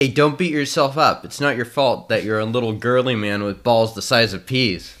Hey, don't beat yourself up. It's not your fault that you're a little girly man with balls the size of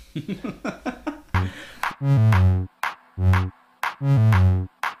peas.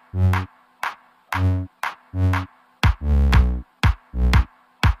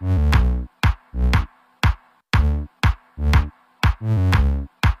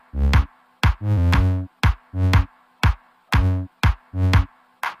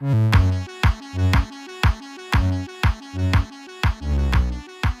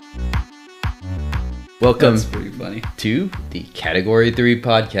 Welcome That's pretty funny. to the Category 3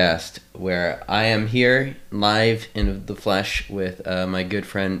 podcast, where I am here live in the flesh with my good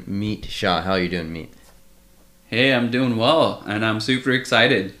friend Meet Shah. How are you doing, Meet? Hey, I'm doing well, and I'm super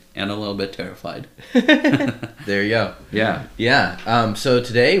excited and a little bit terrified. There you go. Yeah. Yeah. So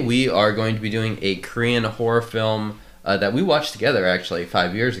today we are going to be doing a Korean horror film that we watched together actually 4 or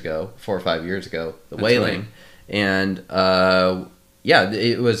 5 years ago, The That's Wailing. right. And yeah,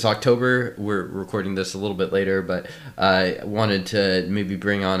 it was October. We're recording this a little bit later, but I wanted to maybe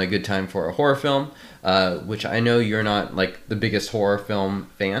bring on a good time for a horror film, which I know you're not like the biggest horror film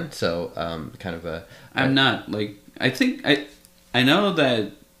fan, so kind of a... I'm not, like, I know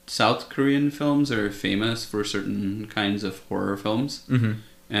that South Korean films are famous for certain kinds of horror films, Mhm.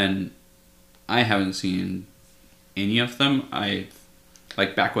 and I haven't seen any of them.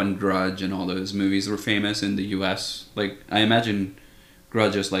 Like, back when Grudge and all those movies were famous in the US, like, I imagine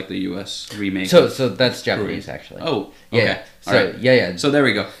Grudge is like the US remake. So that's Japanese, Korean. actually. Oh, Yeah. okay. So, All right. yeah. So there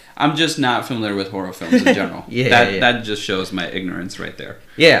we go. I'm just not familiar with horror films in general. Yeah. That just shows my ignorance right there.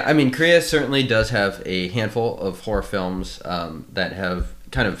 Yeah, I mean, Korea certainly does have a handful of horror films that have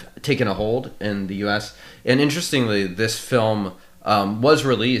kind of taken a hold in the U.S. And interestingly, this film was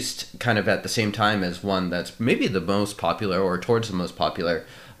released kind of at the same time as one that's maybe the most popular or towards the most popular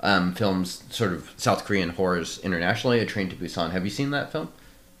films, sort of South Korean horrors internationally, A Train to Busan. Have you seen that film?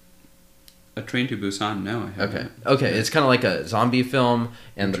 A Train to Busan? No, I haven't. Okay. It's kind of like a zombie film,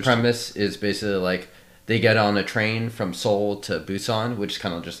 and the Interesting. premise is basically like they get on a train from Seoul to Busan, which is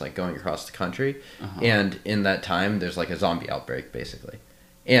kind of just like going across the country. Uh-huh. And in that time, there's like a zombie outbreak, basically.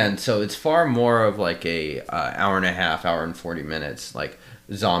 And so it's far more of like a hour and a half, hour and 40 minutes, like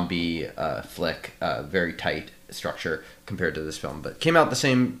zombie flick, very tight structure compared to this film. But came out the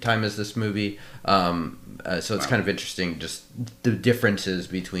same time as this movie. So it's Wow. kind of interesting, just the differences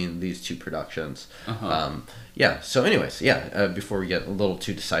between these two productions. Uh-huh. So anyways, before we get a little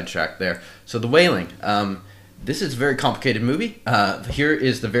too sidetracked there. So The Wailing. This is a very complicated movie. Here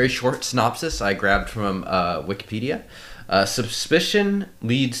is the very short synopsis I grabbed from Wikipedia. Suspicion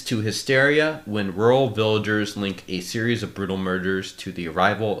leads to hysteria when rural villagers link a series of brutal murders to the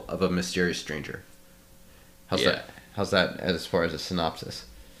arrival of a mysterious stranger. Yeah. How's that as far as a synopsis?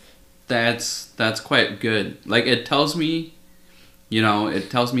 That's quite good. Like, it tells me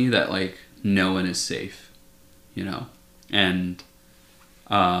that, like, no one is safe, And,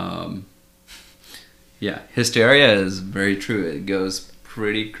 hysteria is very true. It goes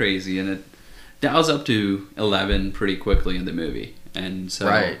pretty crazy, and it dials up to 11 pretty quickly in the movie. And so,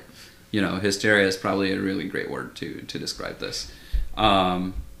 Right. Hysteria is probably a really great word to describe this.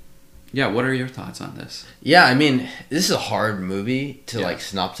 What are your thoughts on this? Yeah, I mean, this is a hard movie to Yeah. like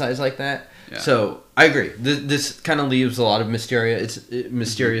synopsize like that. Yeah. So I agree. This kind of leaves a lot of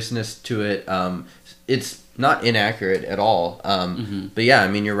mysteriousness to it. It's not inaccurate at all. But yeah, I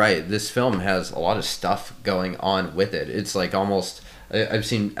mean, you're right. This film has a lot of stuff going on with it. It's like almost. I've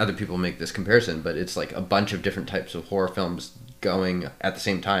seen other people make this comparison, but it's like a bunch of different types of horror films going at the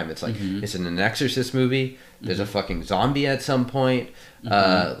same time. It's like it's an Exorcist movie. There's a fucking zombie at some point.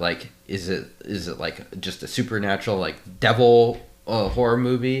 Like, is it like just a supernatural like devil horror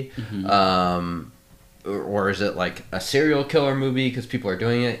movie, or is it like a serial killer movie because people are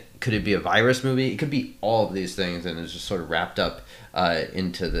doing it? Could it be a virus movie? It could be all of these things, and it's just sort of wrapped up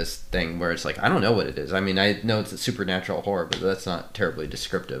into this thing where it's like I don't know what it is. I mean, I know it's a supernatural horror, but that's not terribly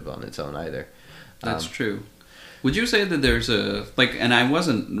descriptive on its own either. That's true. Would you say that there's and I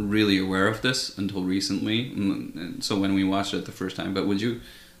wasn't really aware of this until recently, and so when we watched it the first time, but would you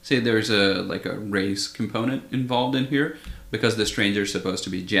say there's a race component involved in here? Because the stranger's supposed to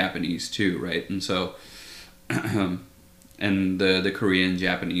be Japanese too, right? And so, and the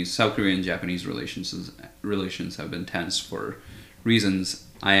South Korean Japanese relations have been tense for reasons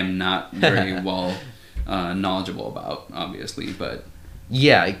I am not very well knowledgeable about, obviously, but...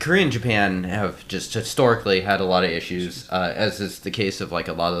 Yeah, Korea and Japan have just historically had a lot of issues, as is the case of like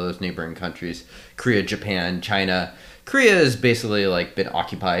a lot of those neighboring countries. Korea, Japan, China. Korea has basically like been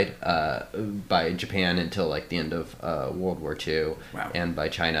occupied by Japan until like the end of World War II, Wow. and by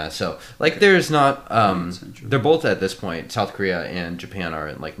China. So like there's not they're both at this point, South Korea and Japan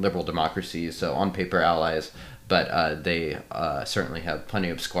are like liberal democracies, so on paper allies, but they certainly have plenty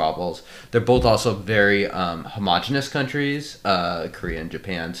of squabbles. They're both also very homogenous countries, Korea and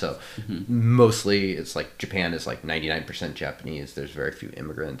Japan. So mostly it's like Japan is like 99% Japanese. There's very few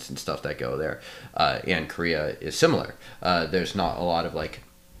immigrants and stuff that go there. And Korea is similar. There's not a lot of like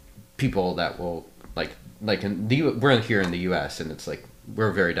people that will like in the we're here in the U.S. and it's like we're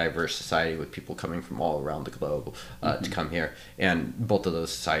a very diverse society with people coming from all around the globe to come here, and both of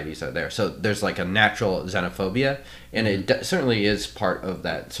those societies are there. So there's like a natural xenophobia, and it certainly is part of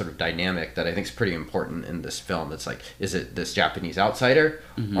that sort of dynamic that I think is pretty important in this film. It's like, is it this Japanese outsider,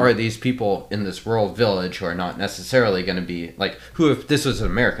 or are these people in this rural village who are not necessarily going to be like, who if this was in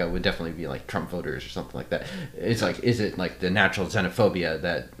America would definitely be like Trump voters or something like that. It's like, is it like the natural xenophobia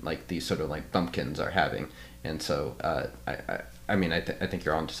that like these sort of like bumpkins are having? And so I mean, I think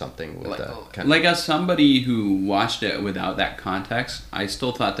you're onto something with kind of... Like, as somebody who watched it without that context, I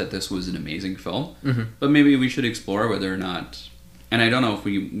still thought that this was an amazing film. But maybe we should explore whether or not... And I don't know if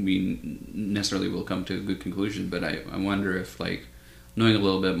we necessarily will come to a good conclusion, but I wonder if, like, knowing a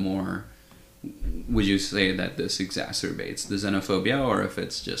little bit more, would you say that this exacerbates the xenophobia, or if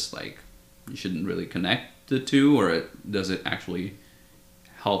it's just, like, you shouldn't really connect the two, or does it actually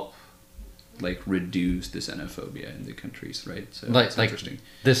help... like reduce the xenophobia in the countries, right? So it's interesting.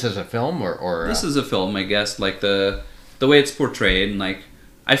 This is a film, or this is a film, I guess. Like the way it's portrayed, and like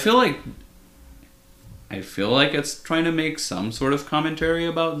I feel like it's trying to make some sort of commentary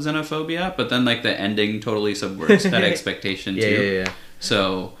about xenophobia, but then like the ending totally subverts that expectation too. Yeah.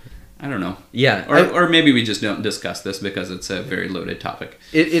 So I don't know. Yeah. Or maybe we just don't discuss this because it's a very loaded topic.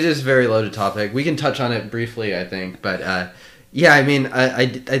 It is a very loaded topic. We can touch on it briefly, I think, but. Yeah, I mean, I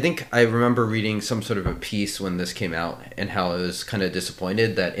think I remember reading some sort of a piece when this came out and how I was kind of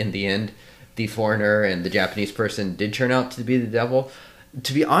disappointed that in the end, the foreigner and the Japanese person did turn out to be the devil.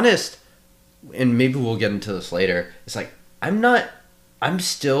 To be honest, and maybe we'll get into this later, it's like, I'm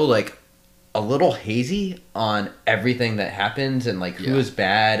still like a little hazy on everything that happens and like who is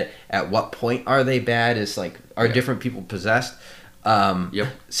bad, at what point are they bad, is like, are different people possessed?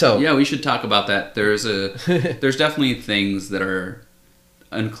 So yeah, we should talk about that. There's definitely things that are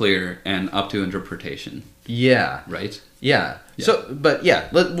unclear and up to interpretation. Yeah. Right. Yeah. So, but yeah,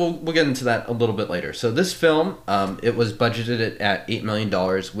 we'll get into that a little bit later. So this film, it was budgeted at $8 million,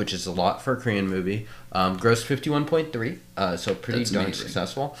 which is a lot for a Korean movie. Grossed 51.3, so pretty darn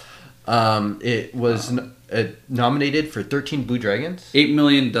successful. It was nominated for 13 Blue Dragons. 8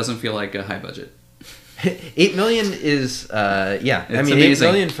 million doesn't feel like a high budget. 8 million is It's I mean amazing.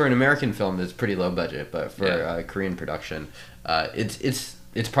 8 million for an American film is pretty low budget, but for Korean production,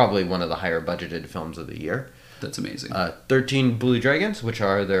 it's probably one of the higher budgeted films of the year. That's amazing. 13 Blue Dragons, which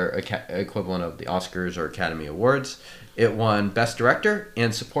are their equivalent of the Oscars or Academy Awards. It won Best Director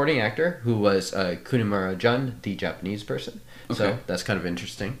and Supporting Actor, who was Kunimura Jun, the Japanese person. Okay. So that's kind of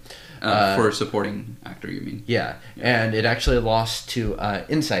interesting. For supporting actor, you mean? Yeah, and it actually lost to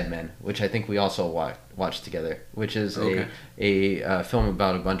Inside Men, which I think we also watched together, which is a film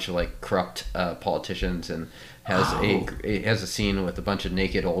about a bunch of like corrupt politicians, and has a scene with a bunch of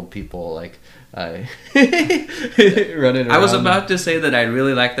naked old people like running around. I was about to say that I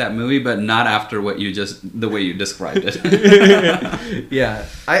really like that movie, but not after the way you described it. Yeah,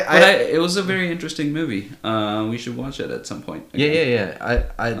 it was a very interesting movie. We should watch it at some point. Again.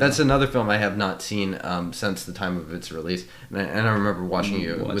 Yeah. That's another film I have not seen since the time of its release, and I remember watching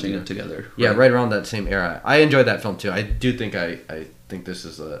it together. Yeah, right around that same era. I enjoyed that film too. I do think I think this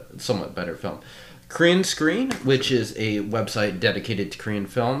is a somewhat better film. Korean Screen, which is a website dedicated to Korean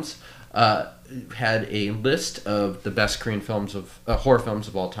films, had a list of the best Korean films of horror films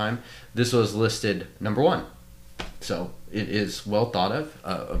of all time. This was listed number 1, so it is well thought of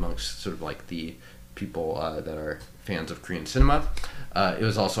amongst sort of like the people that are fans of Korean cinema. It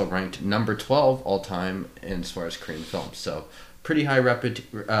was also ranked number 12 all time as far as Korean films, so pretty high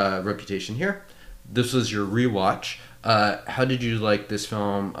reputation here. This was your rewatch. How did you like this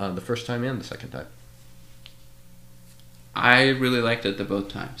film the first time and the second time? I really liked it both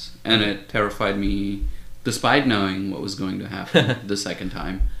times, and it terrified me despite knowing what was going to happen the second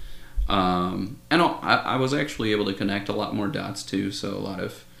time. And I was actually able to connect a lot more dots too, so a lot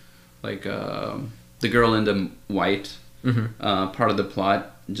of like the girl in the white part of the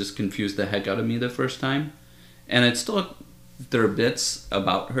plot just confused the heck out of me the first time, and it's still, there are bits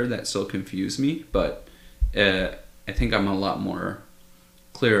about her that still confuse me, but I think I'm a lot more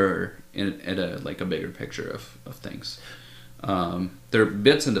clearer at a like a bigger picture of things. There are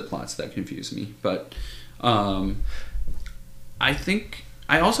bits in the plots that confuse me, but I think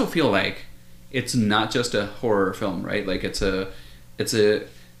I also feel like it's not just a horror film, right? Like it's it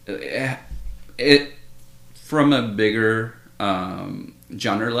from a bigger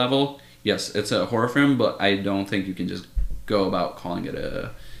genre level. Yes, it's a horror film, but I don't think you can just go about calling it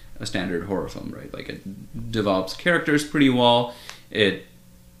a standard horror film, right? Like it develops characters pretty well. It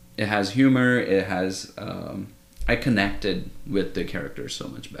has humor. It has I connected with the characters so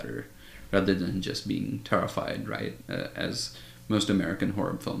much better rather than just being terrified, right? As most American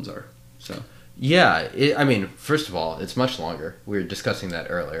horror films are. So yeah, I mean, first of all, it's much longer. We were discussing that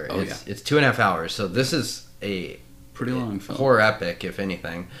earlier. It's 2.5 hours, so this is a pretty long film. Horror epic, if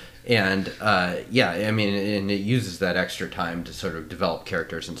anything. And yeah, I mean, and it uses that extra time to sort of develop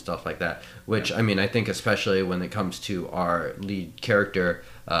characters and stuff like that. Which I mean, I think especially when it comes to our lead character,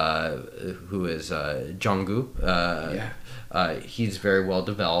 who is Jong-gu, he's very well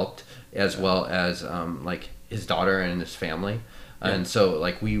developed, as well as like his daughter and his family. And so,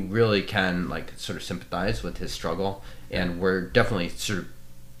 like, we really can, like, sort of sympathize with his struggle, and we're definitely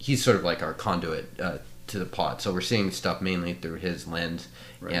he's sort of like our conduit to the plot. So we're seeing stuff mainly through his lens,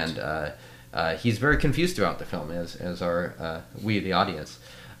 and he's very confused throughout the film, as are we, the audience.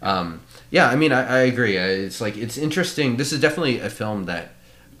 Yeah, I mean, I agree. It's like, it's interesting. This is definitely a film that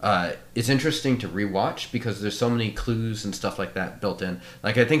it's interesting to rewatch because there's so many clues and stuff like that built in.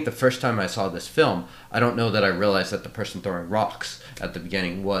 Like, I think the first time I saw this film, I don't know that I realized that the person throwing rocks at the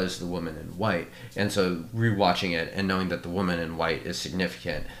beginning was the woman in white. And so rewatching it and knowing that the woman in white is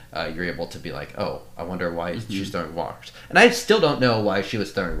significant, you're able to be like, oh, I wonder why she's throwing rocks. And I still don't know why she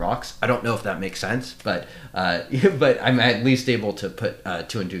was throwing rocks. I don't know if that makes sense, but but I'm at least able to put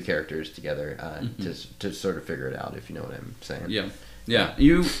two and two characters together to sort of figure it out, if you know what I'm saying. Yeah. Yeah,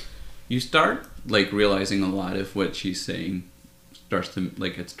 you start like realizing a lot of what she's saying starts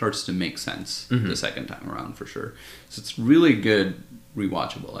to make sense the second time around, for sure. So it's really good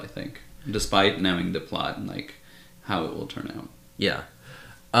rewatchable, I think, despite knowing the plot and like how it will turn out. Yeah.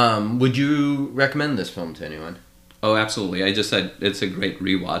 Would you recommend this film to anyone? Oh, absolutely. I just said it's a great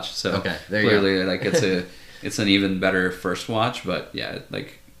rewatch. So okay, there clearly, you go. Like it's an even better first watch. But yeah,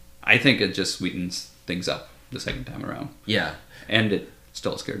 like I think it just sweetens things up the second time around. Yeah. And it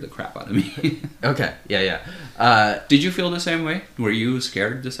still scared the crap out of me. Okay, yeah. Did you feel the same way? Were you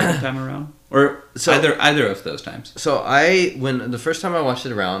scared the second time around? Or so, either of those times? So when the first time I watched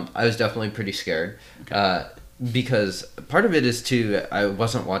it around, I was definitely pretty scared. Okay. Because part of it is I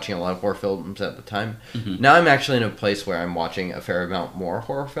wasn't watching a lot of horror films at the time. Now I'm actually in a place where I'm watching a fair amount more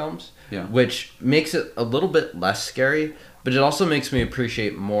horror films, which makes it a little bit less scary. But it also makes me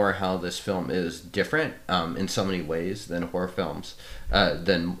appreciate more how this film is different in so many ways than horror films,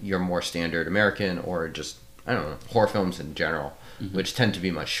 than your more standard American or just, I don't know, horror films in general, which tend to be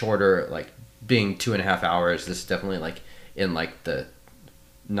much shorter. Like, being 2.5 hours, this is definitely like in like the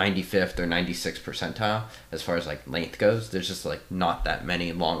 95th or 96th percentile as far as like length goes. There's just like not that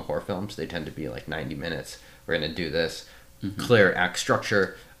many long horror films. They tend to be like 90 minutes. We're going to do this. Clear act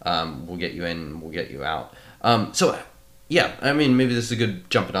structure. We'll get you in, we'll get you out. So... yeah, I mean, maybe this is a good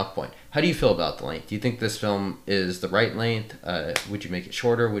jumping off point. How do you feel about the length? Do you think this film is the right length? Would you make it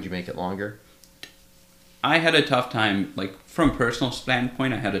shorter? Would you make it longer? I had a tough time, like, from a personal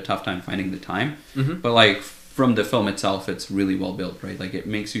standpoint, I had a tough time finding the time. But, like, from the film itself, it's really well built, right? Like, it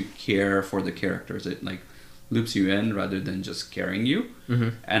makes you care for the characters. It, like, loops you in rather than just carrying you.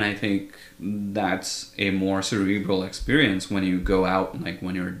 And I think that's a more cerebral experience when you go out and, like,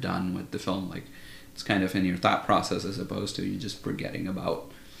 when you're done with the film, like, it's kind of in your thought process as opposed to you just forgetting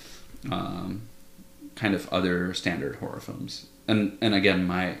about kind of other standard horror films. And again,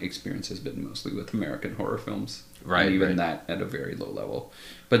 my experience has been mostly with American horror films. Right. And even that at a very low level.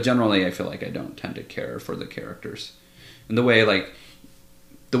 But generally, I feel like I don't tend to care for the characters. And the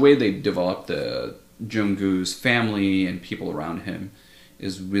way they develop the Jung-gu's family and people around him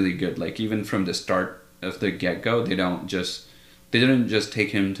is really good. Like, even from the start of the get-go, they didn't just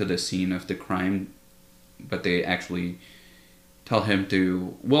take him to the scene of the crime, but they actually tell him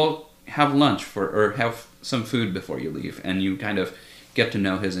to, well, have lunch or have some food before you leave, and you kind of get to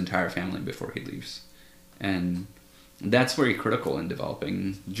know his entire family before he leaves. And that's very critical in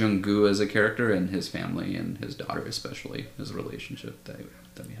developing Jung-gu as a character and his family and his daughter especially, his relationship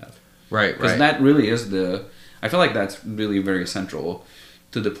that we have. Right. Because that really is I feel like that's really very central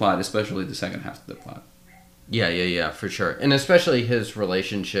to the plot, especially the second half of the plot. Yeah, for sure. And especially his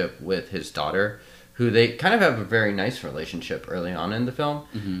relationship with his daughter, who they kind of have a very nice relationship early on in the film.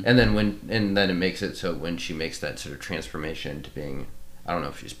 And then it makes it so when she makes that sort of transformation to being I don't know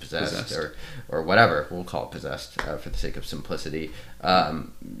if she's possessed. Possessed. or whatever. We'll call it possessed for the sake of simplicity.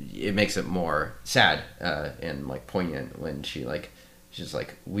 It makes it more sad and like poignant when she's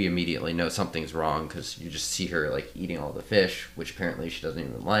like, we immediately know something's wrong because you just see her like eating all the fish, which apparently she doesn't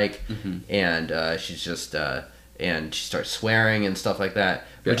even like, and she's just and she starts swearing and stuff like that,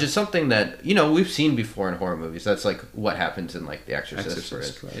 which is something that we've seen before in horror movies. That's like what happens in like The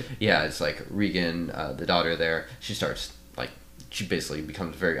Exorcist, right? Yeah, it's like Regan, the daughter there. She starts like she basically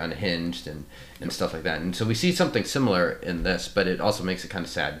becomes very unhinged and stuff like that. And so we see something similar in this, but it also makes it kind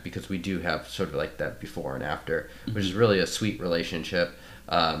of sad because we do have sort of like that before and after, which is really a sweet relationship,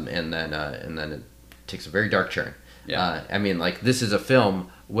 and then it takes a very dark turn. Yeah. I mean, like, this is a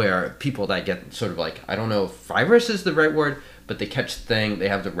film where people that get sort of like, I don't know if virus is the right word, but they catch the thing, they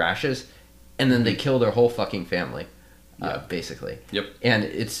have the rashes, and then they kill their whole fucking family, basically. Yep. And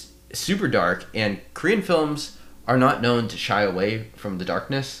it's super dark, and Korean films are not known to shy away from the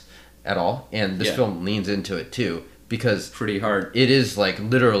darkness at all, and this film leans into it too, because pretty hard. it is like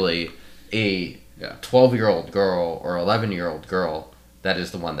literally a 12-year-old girl or 11-year-old girl that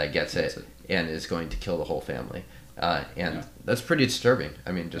is the one that gets it and is going to kill the whole family. And that's pretty disturbing.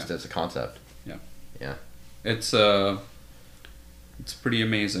 I mean, just as a concept. Yeah. Yeah. It's pretty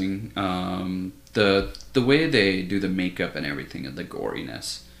amazing. The way they do the makeup and everything and the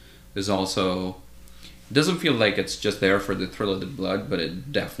goriness is also, it doesn't feel like it's just there for the thrill of the blood, but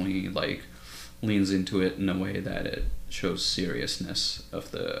it definitely like leans into it in a way that it shows seriousness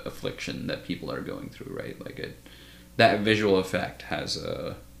of the affliction that people are going through, right? Like that visual effect has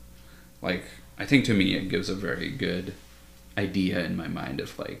I think to me it gives a very good idea in my mind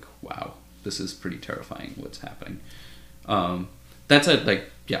of like, wow, this is pretty terrifying what's happening. That's it. Like,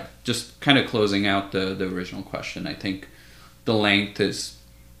 yeah, just kind of closing out the original question. I think the length is,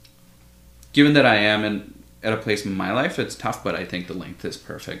 given that I am at a place in my life, it's tough, but I think the length is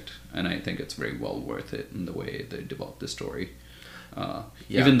perfect, and I think it's very well worth it in the way they develop the story.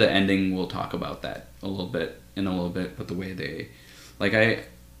 Even the ending, we'll talk about that a little bit, but the way they,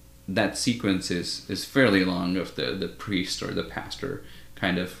 that sequence is fairly long of the priest or the pastor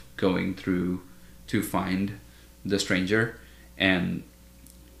kind of going through to find the stranger,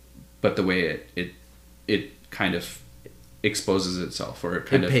 but the way it kind of exposes itself, or it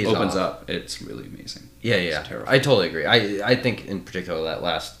kind of opens up, it's really amazing. Yeah. I totally agree. I think in particular that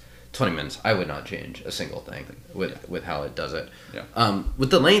last 20 minutes, I would not change a single thing with how it does it. Yeah. With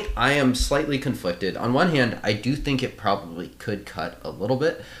the length, I am slightly conflicted. On one hand, I do think it probably could cut a little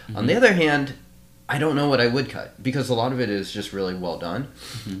bit. Mm-hmm. On the other hand, I don't know what I would cut, because a lot of it is just really well done.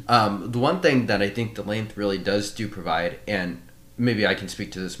 Mm-hmm. The one thing that I think the length really does provide, and maybe I can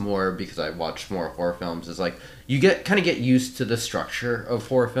speak to this more because I watched more horror films, is like you get used to the structure of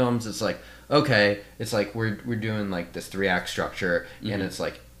horror films. It's like, okay, it's like we're doing like this 3-act structure, mm-hmm. and it's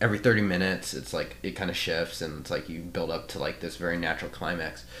like every 30 minutes it's like it kind of shifts, and it's like you build up to like this very natural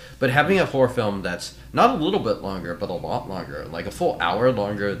climax. But having a horror film that's not a little bit longer but a lot longer, like a full hour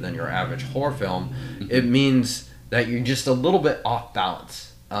longer than your average horror film, mm-hmm. it means that you're just a little bit off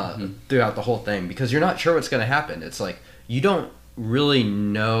balance mm-hmm. throughout the whole thing, because you're not sure what's going to happen. It's like you don't really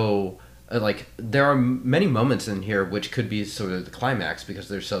know, like there are many moments in here which could be sort of the climax because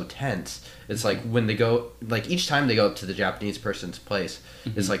they're so tense. It's like when they go, like each time they go up to the Japanese person's place,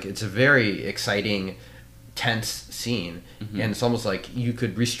 mm-hmm. it's like it's a very exciting, tense scene, mm-hmm. and it's almost like you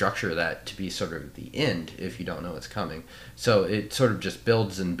could restructure that to be sort of the end if you don't know what's coming. So it sort of just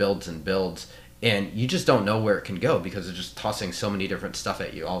builds and builds and builds, and you just don't know where it can go because it's just tossing so many different stuff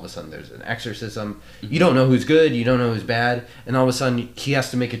at you. All of a sudden there's an exorcism, mm-hmm. you don't know who's good, you don't know who's bad, and all of a sudden he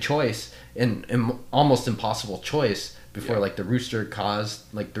has to make a choice, an almost impossible choice, before like the rooster caws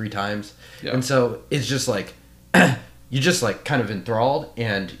like 3 times. Yeah. And so it's just like you're just like kind of enthralled,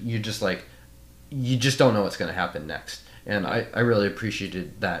 and you just don't know what's going to happen next. And I really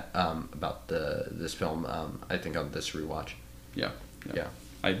appreciated that about this film. I think on this rewatch. Yeah.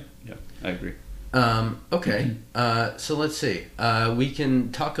 I agree. Okay. So let's see. We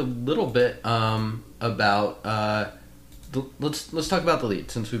can talk a little bit about let's talk about the lead,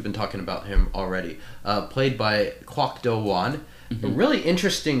 since we've been talking about him already. Played by Kwak Do-won. Mm-hmm. A really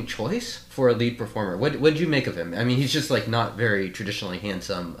interesting choice for a lead performer. What'd you make of him? I mean, he's just like not very traditionally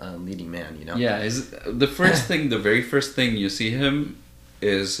handsome leading man, you know? Yeah, the very first thing you see him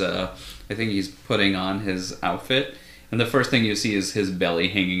is, I think he's putting on his outfit, and the first thing you see is his belly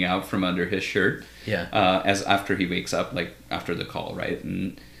hanging out from under his shirt. Yeah. As after he wakes up, like after the call, right?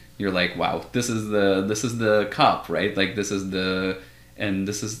 And you're like, wow, this is the cop, right? Like this is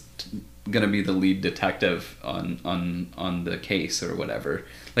gonna be the lead detective on the case or whatever.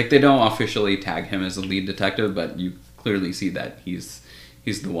 Like they don't officially tag him as a lead detective, but you clearly see that he's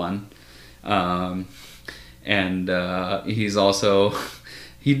he's the one. And he's also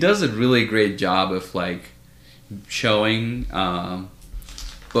he does a really great job of like showing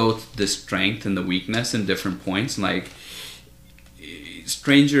both the strength and the weakness in different points. Like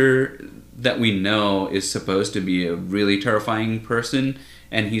Stranger that we know is supposed to be a really terrifying person,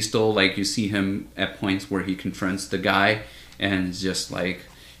 and he's still like, you see him at points where he confronts the guy and is just like,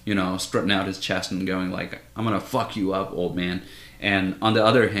 you know, strutting out his chest and going like, I'm gonna fuck you up, old man. And on the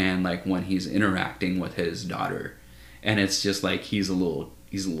other hand, like when he's interacting with his daughter, and it's just like he's a little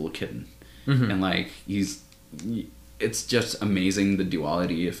kitten, and like it's just amazing the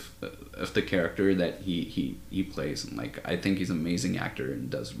duality of the character that he plays, and like I think he's an amazing actor and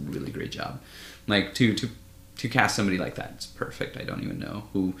does a really great job. Like to cast somebody like that, it's perfect. I don't even know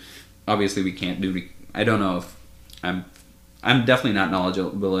who. Obviously, we can't do. I don't know if I'm definitely not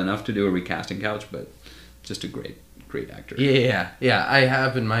knowledgeable enough to do a recasting couch, but just a great actor. Yeah. I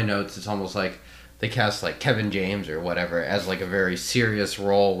have in my notes, it's almost like they cast like Kevin James or whatever as like a very serious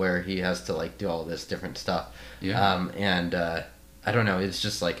role where he has to like do all this different stuff. Yeah. I don't know. It's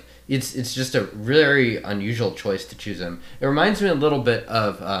just like it's just a very unusual choice to choose him. It reminds me a little bit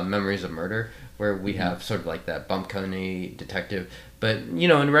of Memories of Murder, where we have sort of like that bumpkiny detective. But you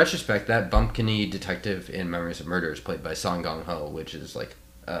know, in retrospect, that bumpkiny detective in Memories of Murder is played by Song Gong Ho, which is like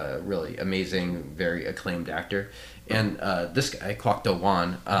a really amazing, very acclaimed actor. And this guy, Kwok Do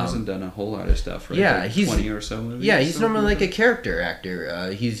Wan, hasn't done a whole lot of stuff, right? Yeah, like he's 20 or so movies. Yeah, he's normally like a character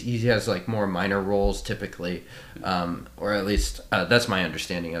actor. He has like more minor roles typically, or at least that's my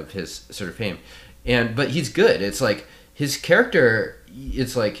understanding of his sort of fame. But he's good. It's like his character.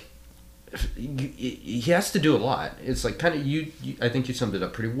 It's like he has to do a lot. It's like kind of you. I think you summed it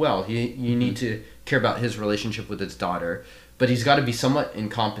up pretty well. You need to care about his relationship with his daughter, but he's got to be somewhat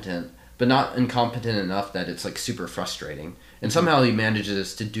incompetent, but not incompetent enough that it's like super frustrating. And somehow he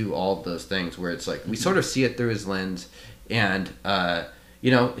manages to do all of those things where it's like we sort of see it through his lens, and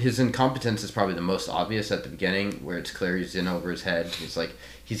you know, his incompetence is probably the most obvious at the beginning, where it's clear he's in over his head. He's like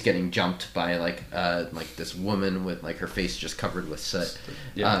he's getting jumped by like this woman with like her face just covered with soot.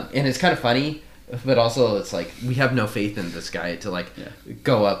 Yeah. And it's kind of funny, but also it's like we have no faith in this guy to like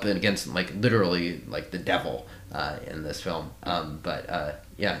go up against like literally like the devil in this film.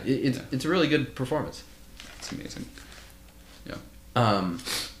 It's a really good performance. It's amazing.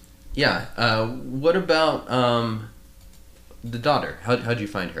 What about the daughter? How'd you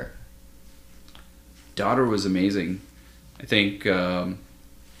find her? Daughter was amazing. I think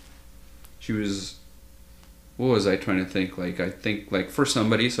she was. What was I trying to think? Like I think like for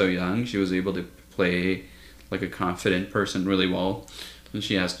somebody so young, she was able to play like a confident person really well, and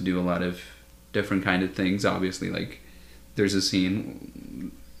she has to do a lot of different kind of things. Obviously, like there's a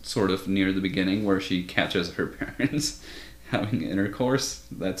scene sort of near the beginning where she catches her parents having intercourse.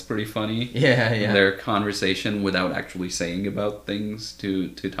 That's pretty funny. Yeah. Their conversation without actually saying about things to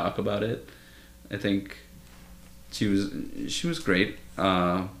talk about it. I think she was great.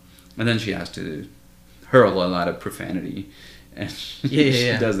 And then she has to hurl a lot of profanity, and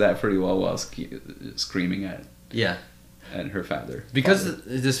she does that pretty well while screaming at her father. Because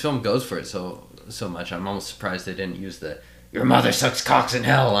this film goes for it so much, I'm almost surprised they didn't use the "Your mother sucks cocks in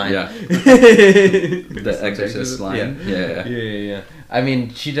hell" line. Yeah. The Exorcist line. Yeah. I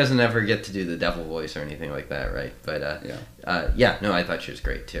mean, she doesn't ever get to do the devil voice or anything like that, right? But I thought she was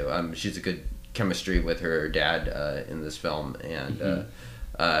great too. She's a good chemistry with her dad in this film, and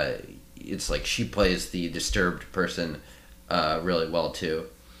it's like she plays the disturbed person really well too.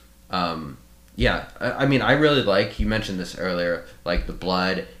 I mean, I really like, you mentioned this earlier, like the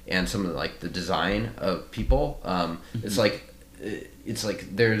blood and some of the design of people. It's like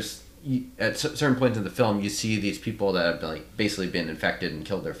there's at certain points in the film you see these people that have like basically been infected and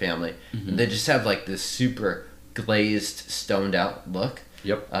killed their family, and they just have like this super glazed, stoned out look.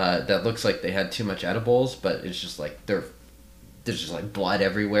 Yep. That looks like they had too much edibles, but it's just like there's just like blood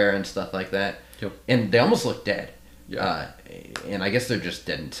everywhere and stuff like that. Yep. And they almost look dead. Yeah. And I guess they're just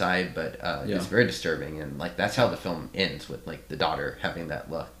dead inside, but it's very disturbing, and like that's how the film ends, with like the daughter having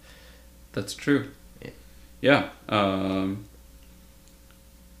that look. That's true. Yeah.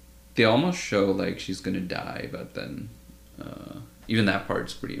 They almost show like she's gonna die, but then even that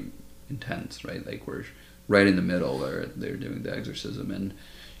part's pretty intense, right? Like we're right in the middle where they're doing the exorcism, and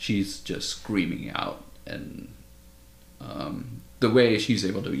she's just screaming out, and the way she's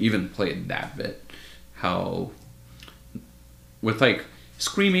able to even play that bit, how with like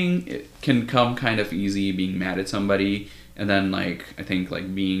screaming, it can come kind of easy being mad at somebody, and then like I think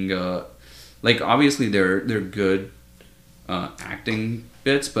like being like obviously they're good acting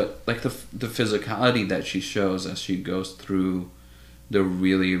bits, but like the physicality that she shows as she goes through the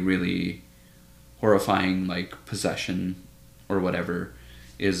really, really horrifying like possession or whatever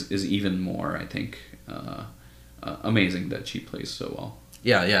is even more, I think, amazing that she plays so well.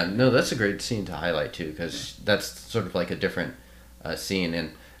 Yeah, yeah. No, that's a great scene to highlight too, because that's sort of like a different scene.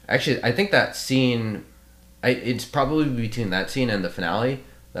 And actually, I think that scene, it's probably between that scene and the finale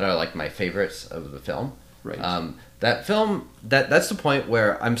that are like my favorites of the film. Right. That film, that's the point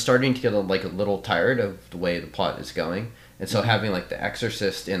where I'm starting to get like a little tired of the way the plot is going. And so having like the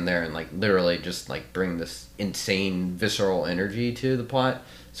Exorcist in there and like literally just like bring this insane visceral energy to the plot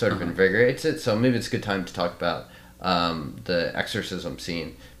sort of invigorates it. So maybe it's a good time to talk about the exorcism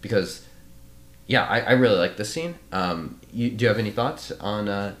scene, because yeah, I really like this scene. Do you have any thoughts on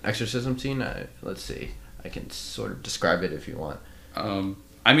exorcism scene? Let's see, I can sort of describe it if you want.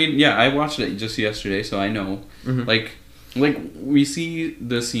 I mean, yeah, I watched it just yesterday, so I know. Like we see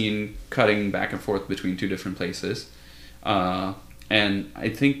the scene cutting back and forth between two different places, and I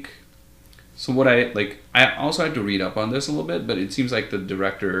think so. What I also had to read up on this a little bit, but it seems like the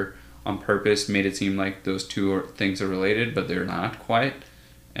director on purpose made it seem like those things are related, but they're not quite.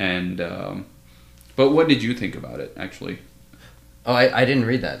 And but what did you think about it, actually? Oh, I didn't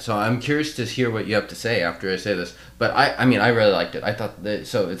read that, so I'm curious to hear what you have to say after I say this. But I mean, I really liked it. I thought that,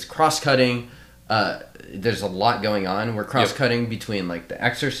 so it's cross-cutting. There's a lot going on. We're cross-cutting between like the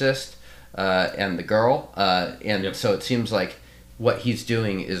Exorcist and the girl, and so it seems like what he's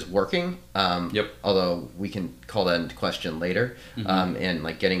doing is working. Although we can call that into question later, and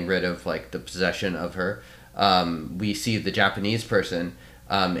like getting rid of like the possession of her. We see the Japanese person.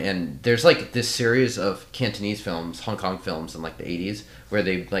 And there's like this series of Cantonese films, Hong Kong films in like the 80s, where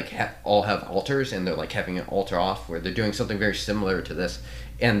they like all have altars, and they're like having an altar off where they're doing something very similar to this,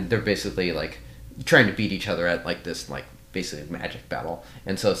 and they're basically like trying to beat each other at like this like basically magic battle.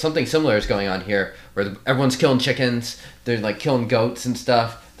 And so something similar is going on here, where everyone's killing chickens, they're like killing goats and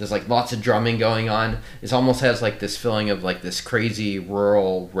stuff. There's like lots of drumming going on. It almost has like this feeling of like this crazy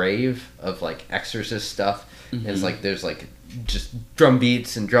rural rave of like exorcist stuff. And it's like there's like just drum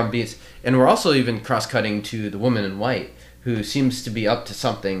beats, and we're also even cross-cutting to the woman in white, who seems to be up to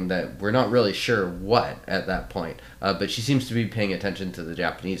something that we're not really sure what at that point, but she seems to be paying attention to the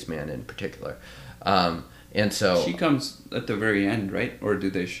Japanese man in particular, and so she comes at the very end, right? Or do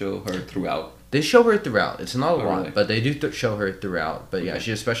they show her throughout? They show her throughout. It's not a lot, really? but they do show her throughout. But yeah,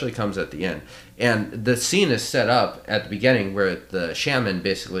 she especially comes at the end, and the scene is set up at the beginning where the shaman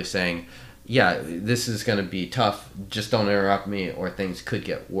basically saying, yeah, this is going to be tough, just don't interrupt me or things could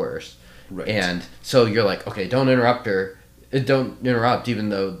get worse. Right. And so you're like, okay, don't interrupt her. Don't interrupt even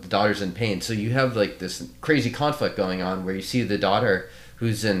though the daughter's in pain. So you have like this crazy conflict going on where you see the daughter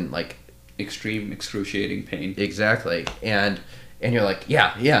who's in like extreme excruciating pain. Exactly. And you're like,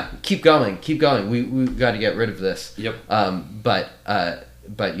 yeah, keep going. We got to get rid of this. Yep.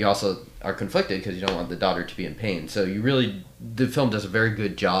 But you also are conflicted because you don't want the daughter to be in pain. So the film does a very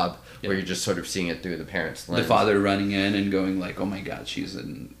good job where you're just sort of seeing it through the parents' lens. The father running in and going like, oh my God, she's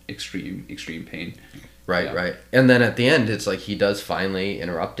in extreme pain. Right. And then at the end, it's like he does finally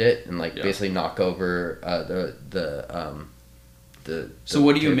interrupt it and like basically knock over the So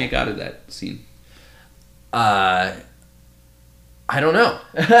what do you table. make out of that scene? I don't know.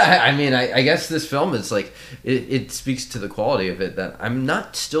 I mean, I guess this film is like, it speaks to the quality of it that I'm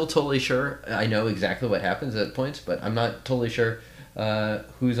not still totally sure. I know exactly what happens at points, but I'm not totally sure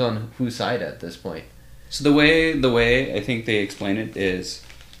who's on whose side at this point. So the way I think they explain it is,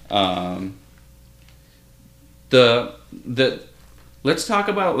 let's talk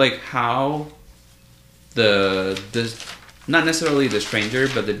about like how the not necessarily the stranger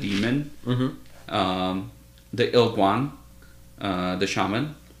but the demon, the Il Guang, the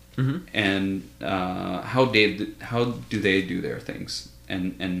shaman, and how do they do their things,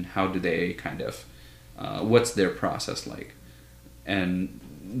 and how do they kind of what's their process like, and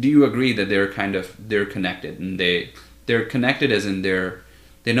do you agree that they're connected, and they're connected as in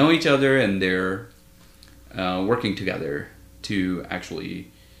they know each other and they're working together to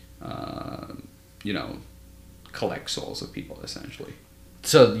actually collect souls of people essentially.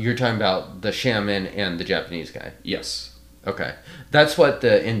 So you're talking about the shaman and the Japanese guy? Yes. Okay. That's what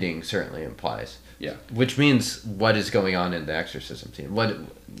the ending certainly implies. Yeah. Which means what is going on in the exorcism scene?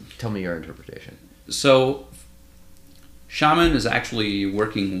 Tell me your interpretation. So shaman is actually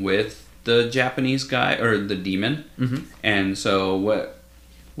working with the Japanese guy or the demon. And so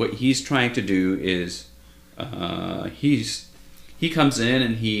what he's trying to do is he comes in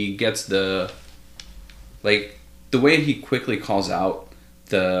and he gets the way he quickly calls out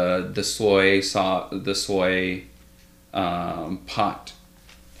the soy pot,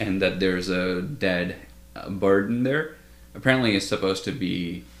 and that there's a dead bird in there. apparently is supposed to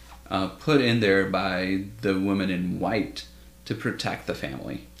be put in there by the woman in white to protect the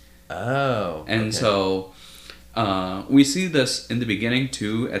family. Oh. And okay. so we see this in the beginning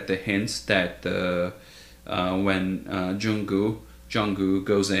too, at the hints that when Jung-gu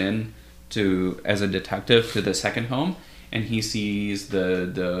goes in as a detective to the second home, and he sees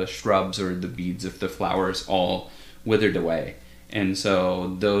the shrubs or the beads of the flowers all withered away. And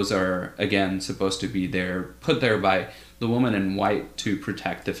so those are, again, supposed to be put there by the woman in white to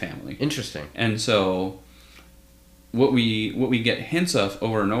protect the family. Interesting. And so what we get hints of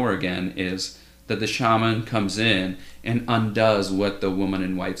over and over again is that the shaman comes in and undoes what the woman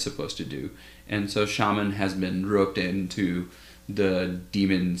in white's supposed to do. And so shaman has been roped into the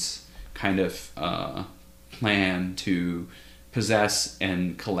demon's kind of plan to possess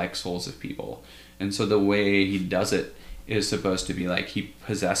and collect souls of people. And so the way he does it is supposed to be like he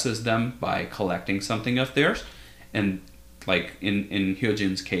possesses them by collecting something of theirs, and like in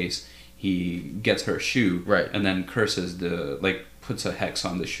Hyojin's case, he gets her shoe, right, and then curses puts a hex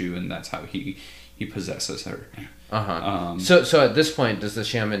on the shoe, and that's how he possesses her. So at this point, does the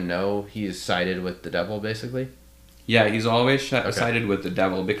shaman know he's sided with the devil, basically? Yeah, he's always sided with the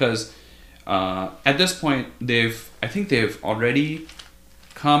devil, because at this point I think they've already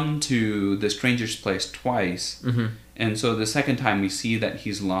come to the stranger's place twice, and so the second time we see that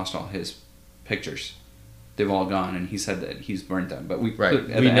he's lost all his pictures. They've all gone, and he said that he's burnt them. But we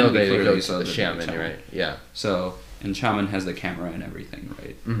know they go to the shaman, right? Yeah. So, and shaman has the camera and everything,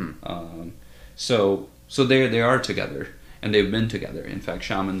 right? So they are together, and they've been together. In fact,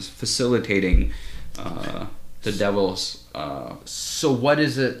 shaman's facilitating the devil's so what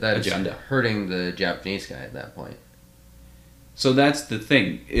is it that's agenda. Hurting the Japanese guy at that point? So that's the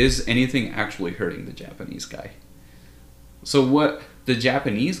thing. Is anything actually hurting the Japanese guy? So what the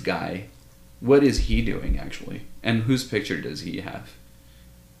Japanese guy, what is he doing actually? And whose picture does he have?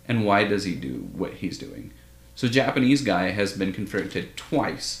 And why does he do what he's doing? So Japanese guy has been confronted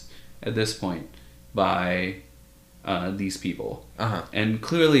twice at this point by these people. And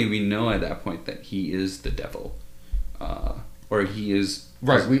clearly we know at that point that he is the devil. Or he is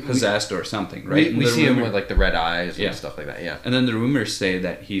possessed or something, right? We see him with like the red eyes and stuff like that, yeah. And then the rumors say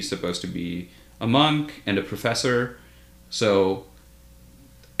that he's supposed to be a monk and a professor. So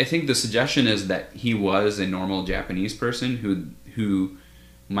I think the suggestion is that he was a normal Japanese person who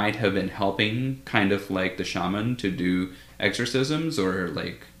might have been helping, kind of like the shaman, to do exorcisms, or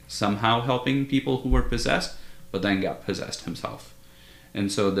like somehow helping people who were possessed, but then got possessed himself.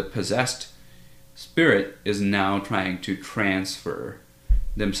 And so the possessed spirit is now trying to transfer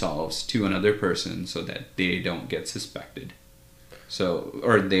themselves to another person so that they don't get suspected. So,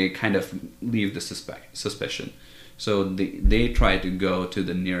 or they kind of leave the suspicion. So they try to go to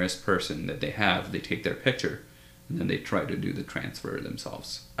the nearest person that they have, they take their picture, and then they try to do the transfer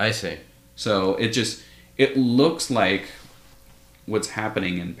themselves. I see. So it looks like what's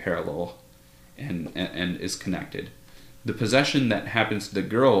happening in parallel and is connected. The possession that happens to the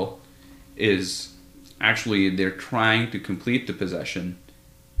girl is actually they're trying to complete the possession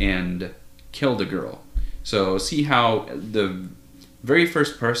and kill the girl. So see how the very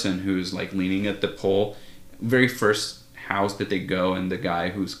first person who's like leaning at the pole, very first house that they go, and the guy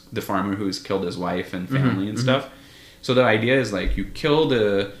who's the farmer who's killed his wife and family and stuff. So the idea is like you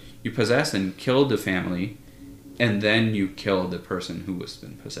possess and kill the family, and then you kill the person who has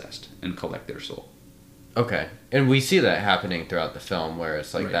been possessed and collect their soul. Okay. And we see that happening throughout the film, where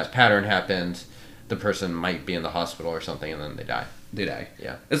it's like that pattern happens, the person might be in the hospital or something, and then they die.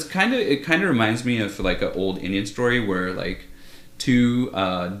 Yeah. It kind of reminds me of like an old Indian story where like two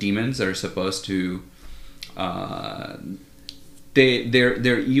demons that are supposed to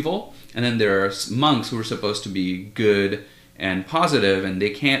they're evil, and then there are monks who are supposed to be good and positive, and they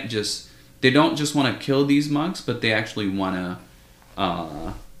don't just want to kill these monks, but they actually want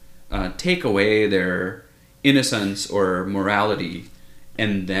to take away their innocence or morality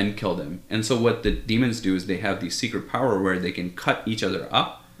and then kill them. And so what the demons do is they have the secret power where they can cut each other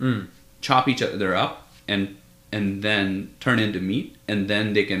up, chop each other up, and then turn into meat, and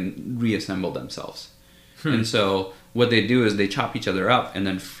then they can reassemble themselves. And so what they do is they chop each other up and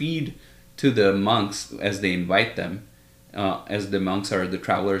then feed to the monks as they invite them, as the monks are the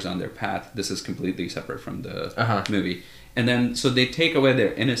travelers on their path. This is completely separate from the movie. And then so they take away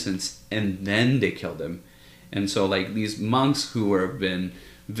their innocence and then they kill them. And so like these monks who have been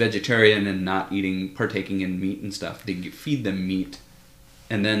vegetarian and not partaking in meat and stuff, they feed them meat,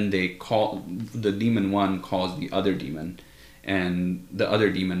 and then the demon one calls the other demon, and the other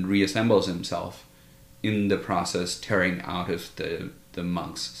demon reassembles himself, in the process tearing out of the the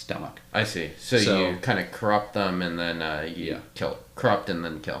monk's stomach. I see. So you kind of corrupt them and then you kill. Corrupt and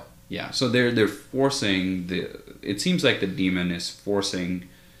then kill. Yeah. So they're forcing it seems like the demon is forcing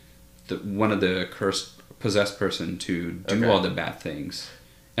one of the possessed person to do all the bad things,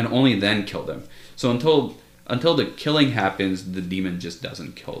 and only then kill them. So until the killing happens, the demon just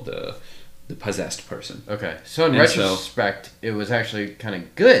doesn't kill the possessed person. Okay. So in retrospect, it was actually kind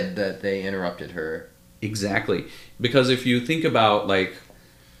of good that they interrupted her. Exactly. Because if you think about like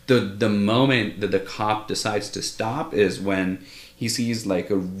the moment that the cop decides to stop is when he sees like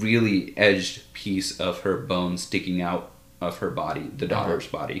a really edged piece of her bone sticking out of her body, the daughter's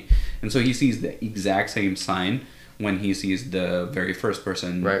body. And so he sees the exact same sign when he sees the very first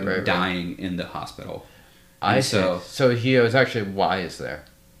person dying in the hospital. I see. So he was actually wise there.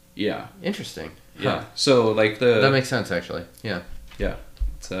 Yeah. Interesting. Yeah. Huh. So like that makes sense actually. Yeah. Yeah.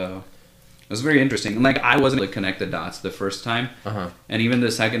 So it was very interesting. And like I wasn't able to connect the dots the first time. And even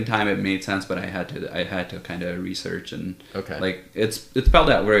the second time it made sense, but I had to kind of research and like it's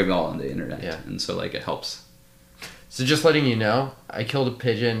spelled out very well on the internet. Yeah. And so like it helps. So just letting you know, I killed a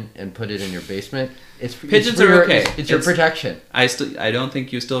pigeon and put it in your basement. Pigeons are okay. It's your protection. I don't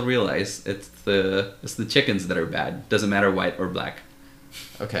think you still realize it's the chickens that are bad. Doesn't matter white or black.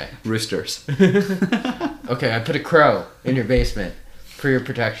 Okay. Roosters. Okay, I put a crow in your basement for your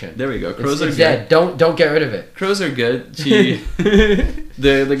protection. There we go. Crows it's dead. Don't get rid of it. Crows are good.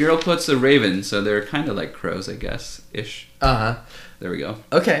 The girl puts a raven, so they're kind of like crows, I guess, ish. There we go.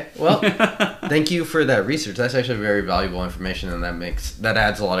 Okay. Well, thank you for that research. That's actually very valuable information, and that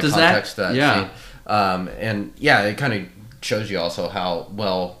adds a lot of context to that scene. And yeah, it kind of shows you also how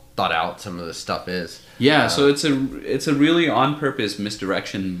well thought out some of this stuff is. Yeah, so it's a really on purpose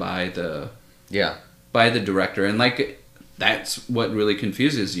misdirection by the director, and like that's what really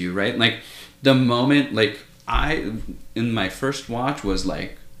confuses you, right? Like the moment, like I in my first watch was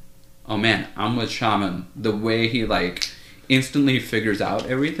like, oh man, I'm with Shaman. The way he like instantly figures out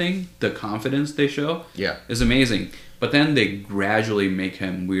everything, the confidence they show, is amazing. But then they gradually make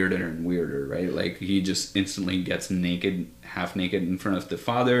him weirder and weirder, right? Like he just instantly gets naked, half naked in front of the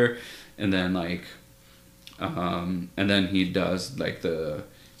father, and then like, and then he does like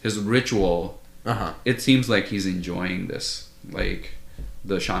his ritual. It seems like he's enjoying this, like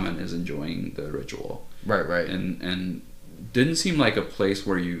the shaman is enjoying the ritual. Right. And didn't seem like a place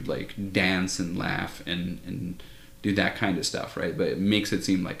where you like dance and laugh and do that kind of stuff, right? But it makes it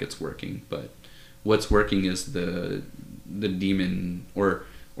seem like it's working. But what's working is the demon or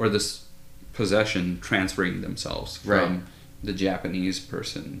this possession transferring themselves from the Japanese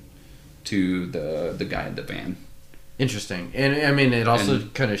person to the guy in the van. Interesting. And I mean, it also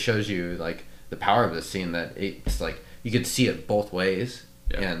kind of shows you like the power of this scene, that it's like you could see it both ways,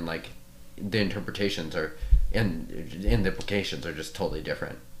 and like the interpretations and the implications are just totally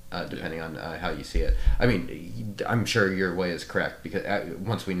different. Depending on how you see it. I mean, I'm sure your way is correct, because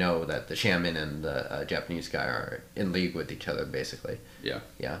once we know that the shaman and the Japanese guy are in league with each other, basically. Yeah.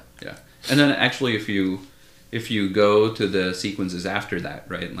 And then actually, if you go to the sequences after that,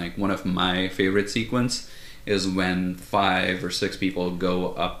 right? Like one of my favorite sequence is when 5 or 6 people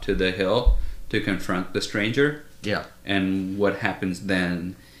go up to the hill to confront the stranger. Yeah. And what happens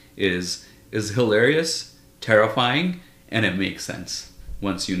then is hilarious, terrifying, and it makes sense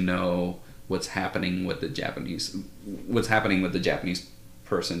once you know what's happening with the Japanese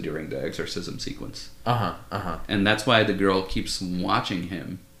person during the exorcism sequence. And that's why the girl keeps watching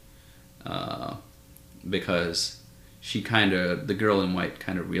him, because the girl in white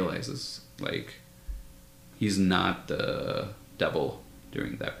kind of realizes like he's not the devil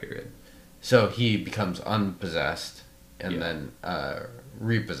during that period. So he becomes unpossessed and then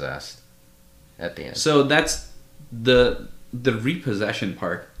repossessed at the end. So that's the repossession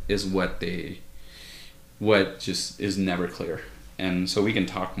part is what just is never clear. And so we can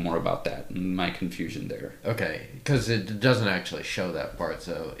talk more about that and my confusion there. Okay, because it doesn't actually show that part,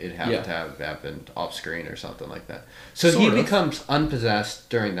 so it'd have to have happened off screen or something like that. So he becomes unpossessed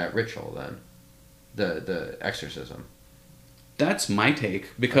during that ritual then, the exorcism. That's my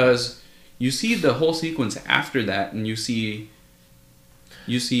take, because you see the whole sequence after that, and you see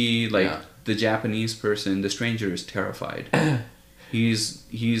like the Japanese person, the stranger, is terrified. He's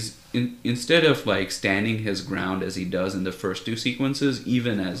instead of like standing his ground as he does in the first 2 sequences,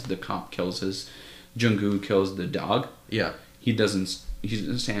 even as the cop Jung-gu kills the dog. Yeah. He doesn't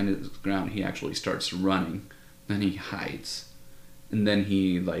stand his ground. He actually starts running. Then he hides, and then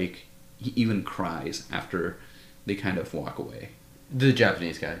he even cries after they kind of walk away. The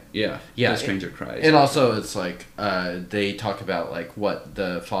Japanese guy. Yeah. The stranger cries. And also it's like they talk about like what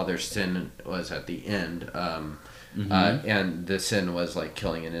the father's sin was at the end. and the sin was like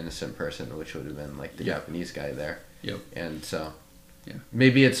killing an innocent person, which would have been like the Japanese guy there. Yep. And so, yeah,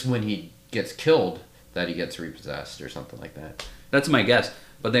 maybe it's when he gets killed that he gets repossessed or something like that. That's my guess.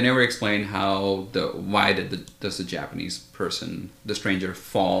 But they never explain why does the Japanese person, the stranger,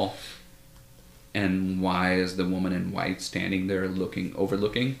 fall, and why is the woman in white standing there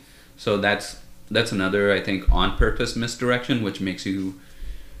overlooking. So that's another, I think, on purpose misdirection, which makes you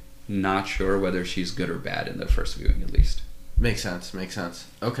not sure whether she's good or bad in the first viewing, at least. Makes sense.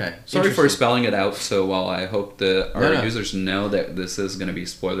 Okay. Sorry for spelling it out so well. I hope our users know that this is going to be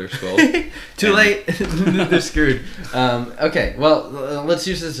spoilers filled. Too late. They're screwed. Okay. Well, let's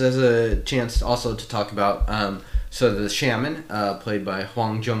use this as a chance also to talk about so the shaman played by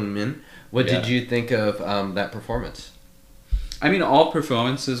Hwang Jung-min. What did you think of that performance? I mean, all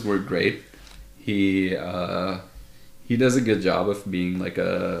performances were great. He does a good job of being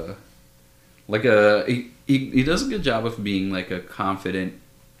he does a good job of being like a confident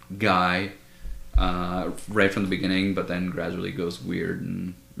guy right from the beginning, but then gradually goes weird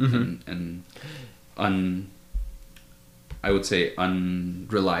and I would say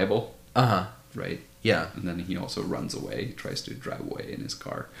unreliable. Right. Yeah. And then he also runs away. He tries to drive away in his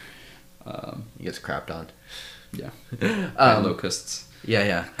car. He gets crapped on. Yeah. By locusts.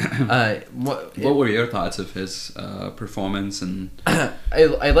 Yeah. What were your thoughts of his performance? And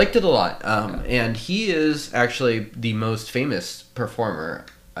I liked it a lot. And he is actually the most famous performer,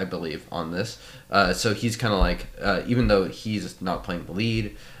 I believe, on this. So he's kind of like, even though he's not playing the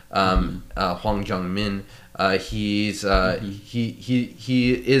lead, Hwang Jung-min, he is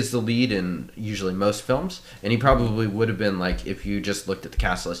the lead in usually most films, and he probably would have been like, if you just looked at the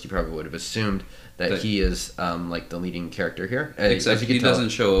cast list, you probably would have assumed that he is like the leading character here. Except he doesn't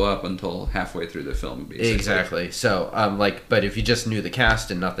show up until halfway through the film, basically. Exactly. So but if you just knew the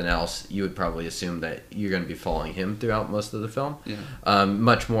cast and nothing else, you would probably assume that you're going to be following him throughout most of the film. Yeah.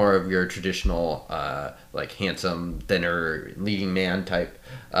 Much more of your traditional like handsome, thinner leading man type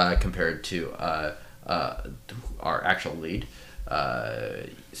compared to our actual lead.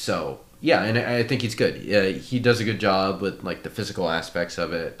 So yeah, and I think he's good. He does a good job with like the physical aspects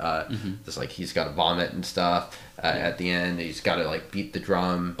of it. Just like he's got to vomit and stuff at the end. He's got to like beat the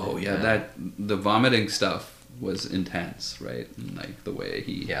drum. Oh yeah, the vomiting stuff was intense, right? And like the way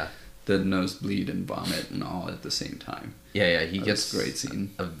the nosebleed and vomit and all at the same time. Yeah, he gets a great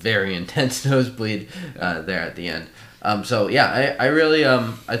scene. A very intense nosebleed there at the end. So yeah, I really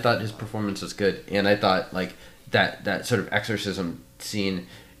I thought his performance was good, and I thought like that sort of exorcism scene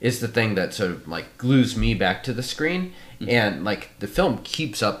is the thing that sort of like glues me back to the screen, and like the film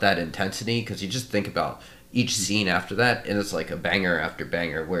keeps up that intensity because you just think about each scene after that, and it's like a banger after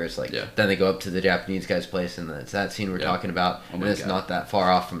banger. Whereas like then they go up to the Japanese guy's place, and it's that scene we're talking about, and it's not that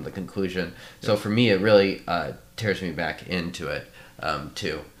far off from the conclusion. So for me, it really tears me back into it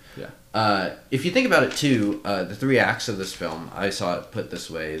too. If you think about it too, the three acts of this film, I saw it put this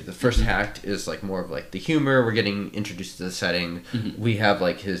way. The first act is like more of like the humor. We're getting introduced to the setting. We have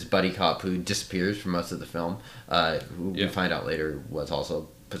like his buddy cop who disappears for most of the film, who we find out later was also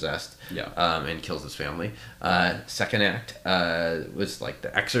possessed and kills his family. Second act was like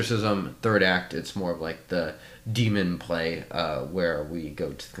the exorcism. Third act, it's more of like the demon play where we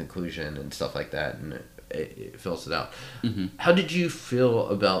go to the conclusion and stuff like that, and it fills it out. How did you feel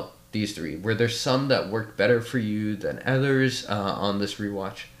about these three? Were there some that worked better for you than others on this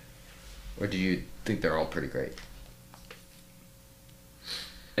rewatch? Or do you think they're all pretty great?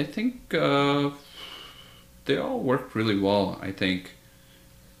 I think they all worked really well, I think.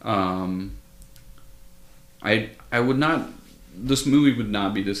 I would not... This movie would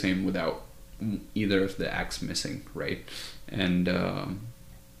not be the same without either of the acts missing, right? And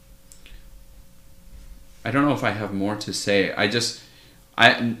I don't know if I have more to say.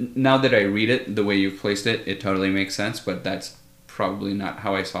 Now that I read it, the way you've placed it, it totally makes sense, but that's probably not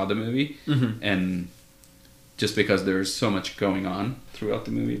how I saw the movie. And just because there's so much going on throughout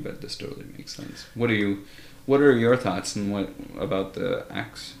the movie, but this totally makes sense. What are your thoughts and what about the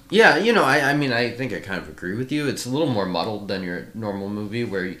acts? Yeah, I mean, I think I kind of agree with you. It's a little more muddled than your normal movie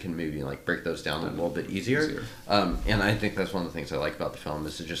where you can maybe like break those down a little bit easier. And I think that's one of the things I like about the film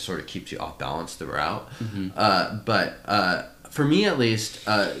is it just sort of keeps you off balance throughout. But for me, at least,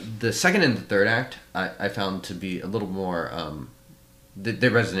 the second and the third act I found to be a little more... they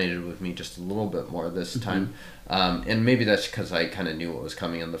resonated with me just a little bit more this time. And maybe that's because I kind of knew what was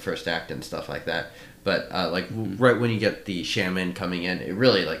coming in the first act and stuff like that. But right when you get the shaman coming in, it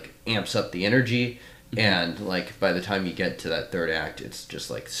really like amps up the energy. And like by the time you get to that third act, it's just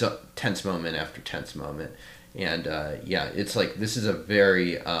like so tense moment after tense moment. And it's like this is a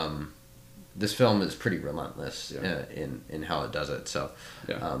very this film is pretty relentless Yeah. in how it does it. So,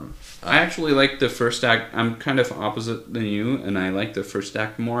 Yeah. I actually like the first act. I'm kind of opposite than you, and I like the first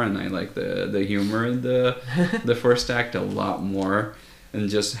act more, and I like the humor in the first act a lot more, and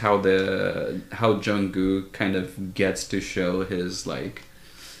just how Jung-goo kind of gets to show his like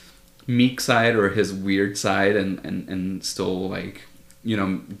meek side or his weird side, and still like, you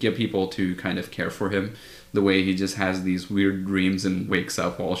know, get people to kind of care for him. The way he just has these weird dreams and wakes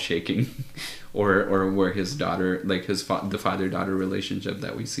up all shaking, or where his daughter, like the father-daughter relationship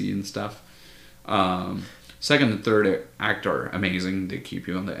that we see and stuff. Second and third act are amazing. They keep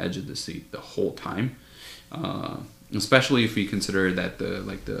you on the edge of the seat the whole time. Especially if we consider that the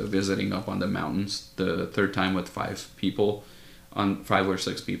visiting up on the mountains the third time with 5 or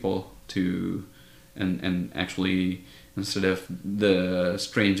 6 people and actually instead of the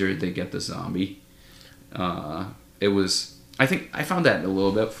stranger they get the zombie. It was, I think I found that a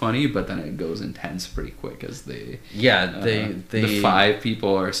little bit funny, but then it goes intense pretty quick as the 5 people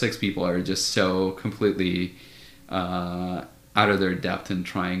or 6 people are just so completely out of their depth in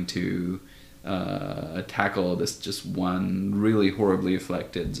trying to tackle this just one really horribly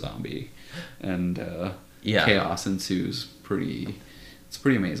afflicted zombie, and chaos ensues. It's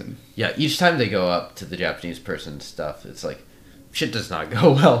pretty amazing. Yeah, each time they go up to the Japanese person's stuff, it's like shit does not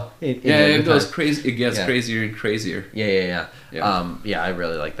go well. It goes crazy. It gets crazier and crazier. Yeah. I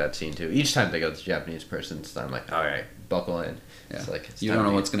really like that scene too. Each time they go to the Japanese person's, I'm like, all right, buckle in. Yeah. It's like you don't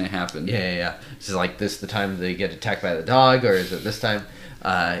know what's gonna happen. Yeah. Is it like this the time they get attacked by the dog, or is it this time?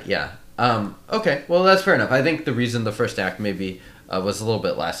 Okay, well that's fair enough. I think the reason the first act maybe was a little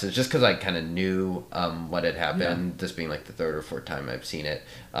bit less is just because I kind of knew what had happened. This being like the 3rd or 4th time I've seen it,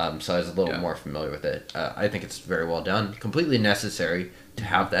 so I was a little more familiar with it. I think it's very well done, completely necessary to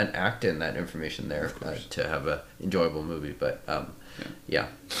have that act and that information there to have a enjoyable movie. But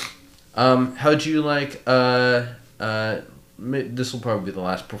how'd you like? This will probably be the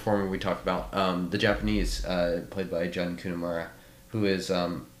last performer we talk about. The Japanese, played by Jun Kunimura, who is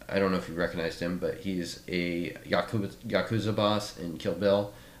I don't know if you recognized him, but he's a Yakuza boss in Kill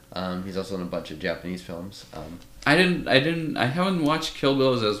Bill. He's also in a bunch of Japanese films. I haven't watched Kill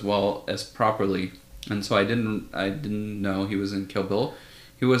Bill as well as properly, and so I didn't know he was in Kill Bill.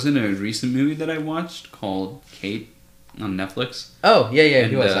 He was in a recent movie that I watched called Kate on Netflix. Oh, yeah,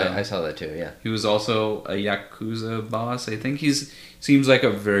 he was. I saw that too, yeah. He was also a Yakuza boss. I think seems like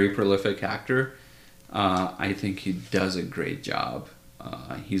a very prolific actor. I think he does a great job.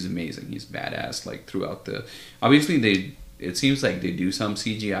 He's amazing. He's badass. Like throughout obviously it seems like they do some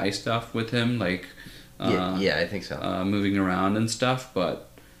CGI stuff with him, like I think so. Moving around and stuff. But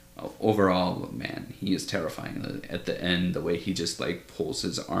overall, man, he is terrifying. At the end, the way he just like pulls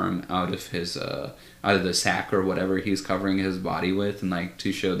his arm out of the sack or whatever he's covering his body with, and like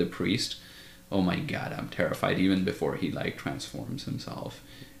to show the priest. Oh my God, I'm terrified. Even before he like transforms himself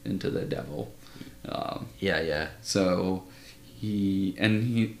into the devil. So.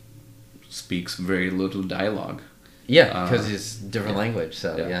 He speaks very little dialogue. Yeah, because it's different language.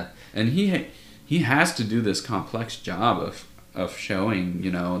 So yeah. And he has to do this complex job of showing, you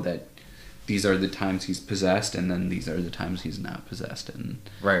know, that these are the times he's possessed, and then these are the times he's not possessed, and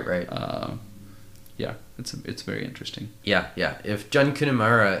right. It's very interesting. Yeah. If Jun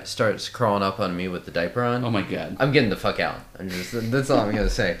Kunimura starts crawling up on me with the diaper on, oh my God, I'm getting the fuck out. That's all I'm gonna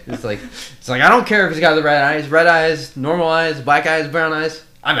say. It's like I don't care if he's got the red eyes, normal eyes, black eyes, brown eyes.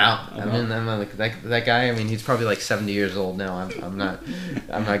 I'm out. I'm not like that guy. I mean, he's probably like 70 years old now. I'm not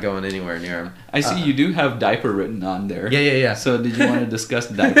going anywhere near him. I see you do have diaper written on there. Yeah. So did you want to discuss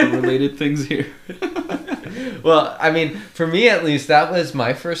diaper related things here? Well, I mean, for me at least, that was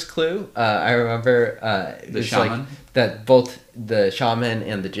my first clue. I remember the shaman? like that both the shaman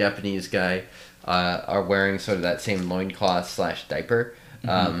and the Japanese guy are wearing sort of that same loincloth / diaper.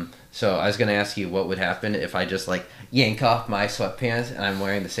 Mm-hmm. So I was going to ask you what would happen if I just like yank off my sweatpants and I'm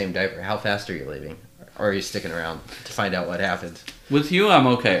wearing the same diaper. How fast are you leaving? Or are you sticking around to find out what happens? With you, I'm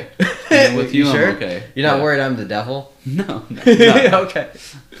okay. With you, sure? I'm okay. You're not worried I'm the devil? No. Okay.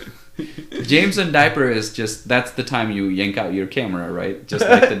 James and diaper is just, that's the time you yank out your camera, right? Just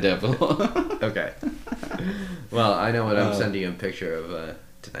like the devil. Okay. Well, I know what I'm sending you a picture of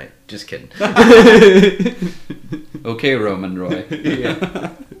tonight. Just kidding. Okay, Roman Roy.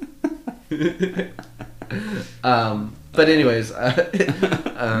 Yeah. But anyways,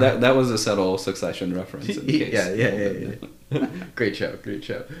 that was a subtle Succession reference. In case. Yeah. Great show.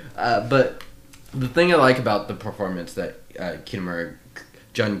 But the thing I like about the performance that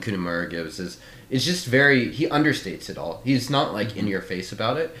Jun Kunimura gives is it's just he understates it all. He's not like in your face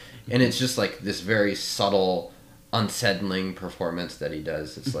about it, and it's just like this very subtle, unsettling performance that he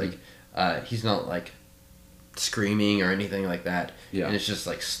does. It's like he's not like screaming or anything like that. Yeah. And it's just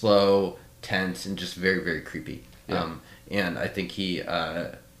like slow, tense, and just very, very creepy. Yeah. And I think he,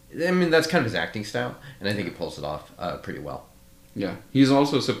 I mean, that's kind of his acting style, and I think he pulls it off pretty well. Yeah, he's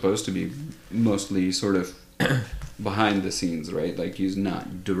also supposed to be mostly sort of behind the scenes, right? Like he's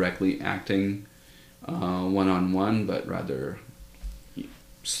not directly acting one-on-one, but rather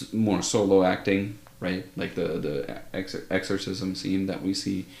more solo acting, right? Like the exorcism scene that we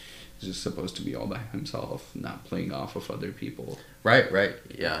see is just supposed to be all by himself, not playing off of other people. Right,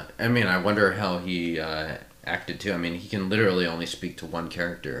 yeah. I mean, I wonder how he acted too. I mean, he can literally only speak to one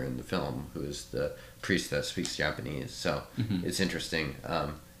character in the film, who is the priest that speaks Japanese. So it's interesting.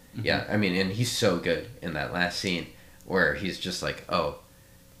 Yeah, I mean, and he's so good in that last scene where he's just like, "Oh,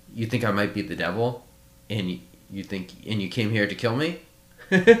 you think I might be the devil, and you think, and you came here to kill me?"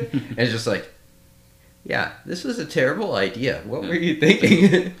 And it's just like, yeah, this was a terrible idea. What were you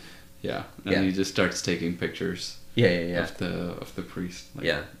thinking? Yeah, and he just starts taking pictures. Yeah. Of the priest. Like,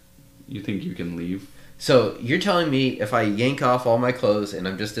 yeah. You think you can leave? So you're telling me if I yank off all my clothes and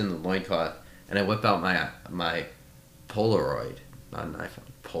I'm just in the loincloth and I whip out my Polaroid, not an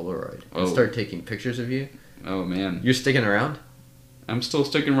iPhone, Polaroid, and start taking pictures of you? Oh man, you're sticking around? I'm still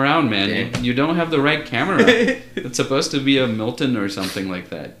sticking around, man. You don't have the right camera. It's supposed to be a Milton or something like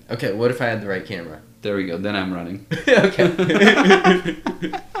that. Okay, what if I had the right camera? There we go. Then I'm running. Okay.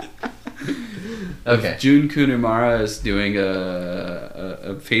 Okay. If Jun Kunimura is doing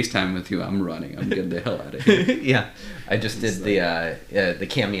a FaceTime with you, I'm running. I'm getting the hell out of here. Yeah, I just did the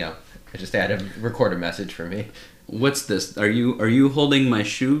cameo. I just had him record a message for me. What's this? Are you holding my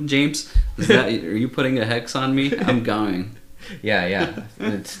shoe, James? Are you putting a hex on me? I'm going. Yeah.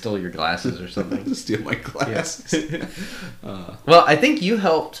 And stole your glasses or something. Steal my glasses. Yeah. Well, I think you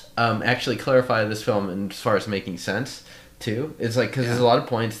helped actually clarify this film as far as making sense too. It's like because there's a lot of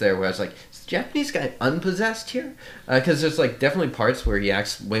points there where I was like, is the Japanese guy unpossessed here? Because there's like definitely parts where he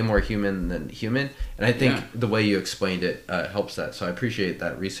acts way more human than human, and I think the way you explained it helps that. So I appreciate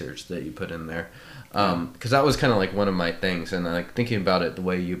that research that you put in there. Because that was kind of like one of my things, and like thinking about it the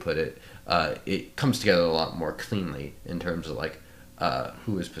way you put it, it comes together a lot more cleanly in terms of like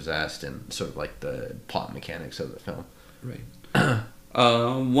who is possessed and sort of like the plot mechanics of the film. Right.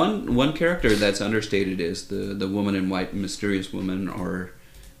 One character that's understated is the woman in white, mysterious woman, or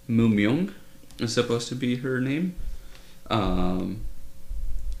Moo Myung is supposed to be her name.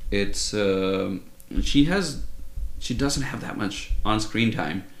 She doesn't have that much on-screen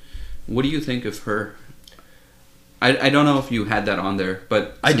time. What do you think of her? I don't know if you had that on there,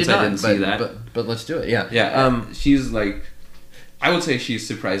 but I didn't see that. But let's do it. Yeah. Yeah. She's like, I would say she's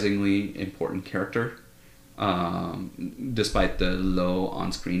surprisingly important character, despite the low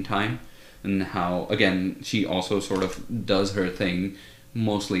on-screen time, and how again she also sort of does her thing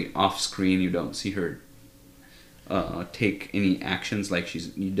mostly off-screen. You don't see her take any actions. Like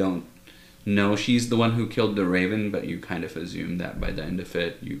you don't know she's the one who killed the raven, but you kind of assume that by the end of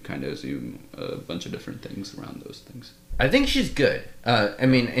it. You kind of assume a bunch of different things around those things. I think she's good. I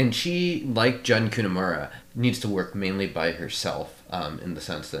mean, and she, like Jun Kunimura, needs to work mainly by herself, in the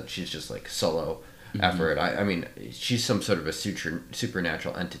sense that she's just like solo effort. I mean, she's some sort of a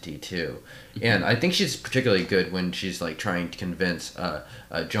supernatural entity too, and I think she's particularly good when she's like trying to convince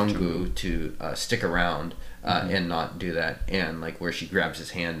Jung-gu to stick around and not do that, and like where she grabs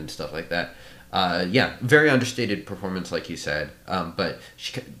his hand and stuff like that. Yeah, very understated performance, like you said, but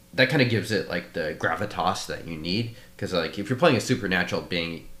that kind of gives it like the gravitas that you need, because like if you're playing a supernatural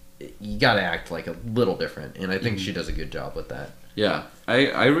being, you gotta act like a little different, and I think she does a good job with that. Yeah,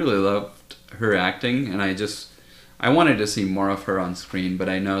 I really loved her acting, and I wanted to see more of her on screen, but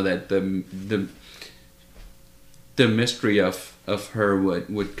I know that the mystery of her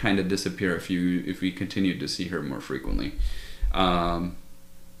would kind of disappear if we continued to see her more frequently.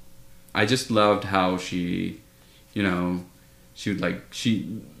 I just loved how the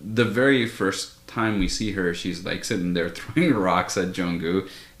very first time we see her, she's like sitting there throwing rocks at Jung-gu,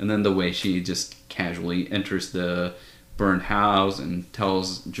 and then the way she just casually enters the burned house and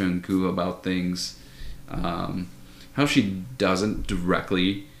tells Jung-gu about things, how she doesn't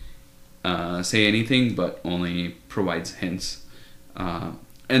directly say anything but only provides hints,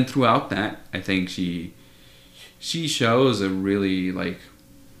 and throughout that I think she shows a really, like,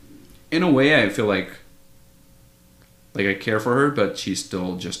 in a way I feel like I care for her, but she's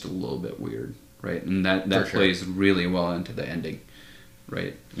still just a little bit weird, right? And that plays really well into the ending,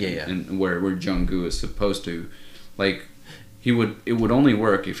 right? Yeah. And where Jung-gu is supposed to, like, it would only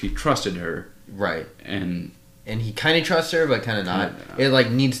work if he trusted her, right? And he kind of trusts her, but kind of not. It like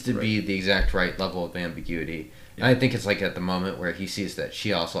needs to be the exact right level of ambiguity. And I think it's like at the moment where he sees that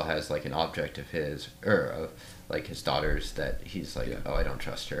she also has like an object of his or of like his daughter's that he's like, oh, I don't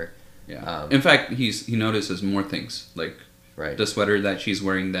trust her. Yeah. In fact, he notices more things like the sweater that she's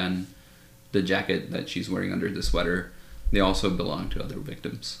wearing, then the jacket that she's wearing under the sweater. They also belong to other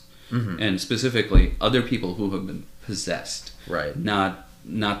victims, and specifically other people who have been possessed. Right.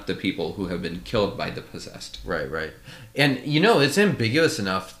 Not the people who have been killed by the possessed. Right. And it's ambiguous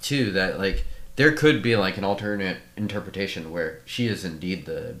enough too that like there could be like an alternate interpretation where she is indeed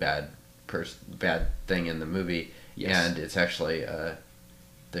the bad thing in the movie, and it's actually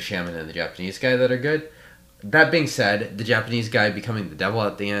the shaman and the Japanese guy that are good. That being said, the Japanese guy becoming the devil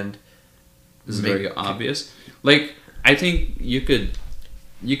at the end is very obvious. Like, I think you could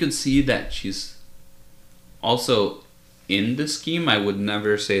see that she's also in the scheme. I would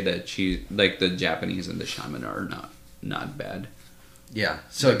never say that she, like, the Japanese and the shaman are not bad. Yeah,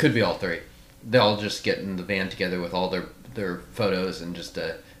 so it could be all three. They'll just get in the van together with all their photos and just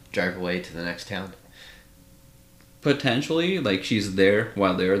drive away to the next town. Potentially, like she's there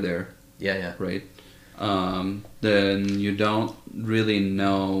while they're there. Yeah. Right? Then you don't really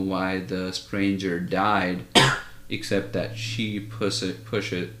know why the stranger died, except that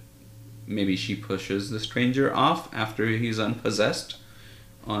maybe she pushes the stranger off after he's unpossessed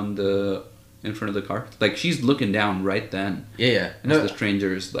in front of the car. Like, she's looking down right then. Yeah. The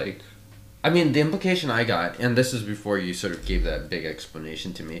stranger's like... I mean, the implication I got, and this is before you sort of gave that big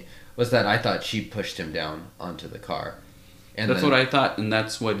explanation to me, was that I thought she pushed him down onto the car. And that's what I thought, and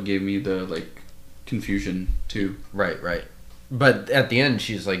that's what gave me the, like, confusion, too. Right. But at the end,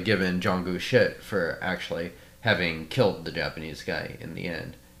 she's, like, giving Jong-gu shit for actually having killed the Japanese guy in the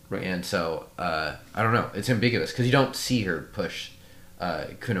end. Right. And so, I don't know. It's ambiguous, because you don't see her push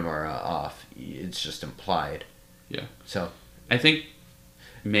Kunimura off. It's just implied. Yeah. So, I think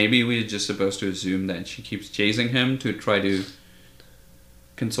maybe we're just supposed to assume that she keeps chasing him to try to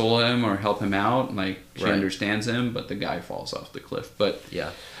console him or help him out. Like, she understands him, but the guy falls off the cliff. But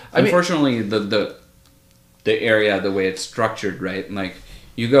yeah, unfortunately, the area, the way it's structured, right? Like,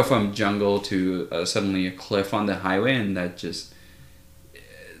 you go from jungle to suddenly a cliff on the highway, and that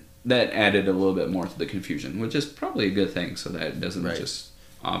added a little bit more to the confusion, which is probably a good thing, so that it doesn't just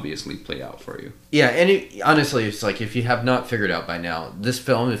obviously play out for you. Yeah, and honestly, it's like, if you have not figured out by now, this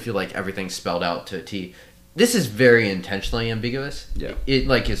film, if you like everything spelled out to a T, this is very intentionally ambiguous. Yeah. It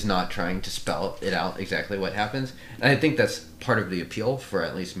like is not trying to spell it out exactly what happens. And I think that's part of the appeal for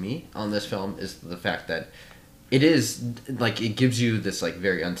at least me on this film, is the fact that it is like, it gives you this like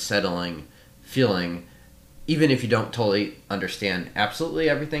very unsettling feeling, even if you don't totally understand absolutely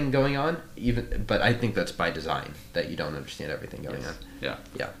everything going on. But I think that's by design, that you don't understand everything going on. Yeah.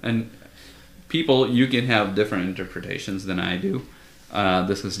 Yeah. And people, you can have different interpretations than I do.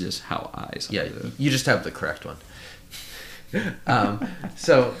 This is just how I saw it. Yeah, you just have the correct one.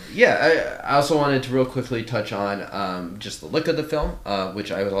 So, yeah, I also wanted to real quickly touch on just the look of the film,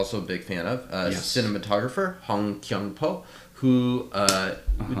 which I was also a big fan of. Cinematographer Hong Kyung-po, who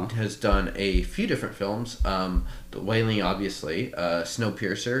has done a few different films. The Wailing, obviously.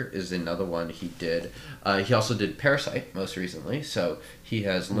 Snowpiercer is another one he did. He also did Parasite most recently, so he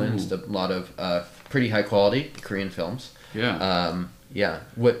has lensed a lot of pretty high quality Korean films. Yeah. Yeah.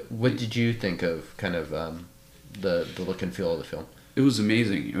 What did you think of kind of the look and feel of the film? It was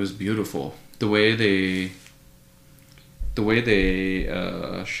amazing. It was beautiful. The way they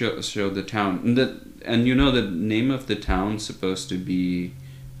show the town, and you know the name of the town's supposed to be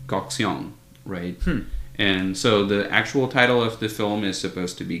Gokseong, right? And so the actual title of the film is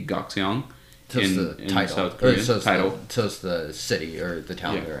supposed to be Gokseong. In South Korea. So it's the city or the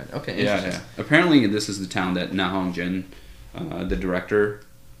town they're in. Okay, interesting. Yeah. Apparently, this is the town that Na Hong-jin, the director,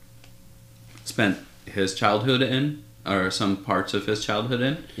 spent his childhood in, or some parts of his childhood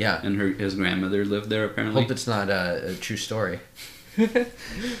in. Yeah. And his grandmother lived there, apparently. Hope it's not a true story.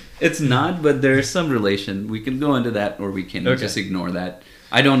 It's not, but there's some relation. We can go into that, or we can just ignore that.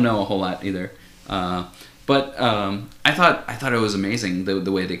 I don't know a whole lot either. But I thought it was amazing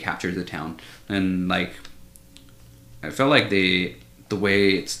the way they captured the town, and like I felt like the way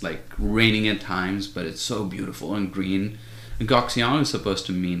it's like raining at times, but it's so beautiful and green. And Gokseong is supposed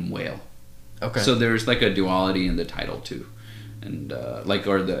to mean whale. Okay. So there's like a duality in the title too, and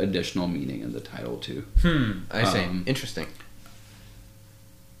or the additional meaning in the title too. I see. Interesting.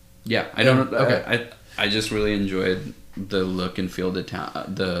 Yeah, I don't. Okay. I just really enjoyed the look and feel of the town,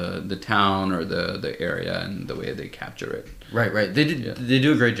 the town or the area, and the way they capture it. Right. They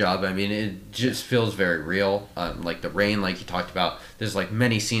do a great job. I mean, it just feels very real. Like the rain, like you talked about. There's like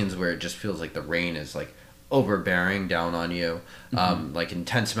many scenes where it just feels like the rain is like overbearing down on you. Like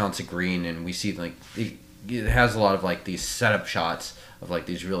intense amounts of green, and we see like it has a lot of like these setup shots of like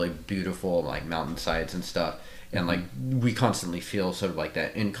these really beautiful like mountainsides and stuff. And like we constantly feel sort of like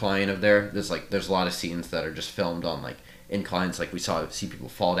that incline of there's a lot of scenes that are just filmed on like inclines, like we see people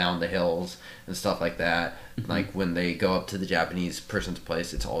fall down the hills and stuff like that. Like when they go up to the Japanese person's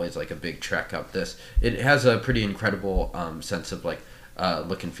place, it's always like a big trek up this. It has a pretty incredible sense of like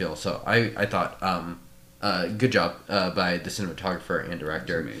look and feel. So I thought good job by the cinematographer and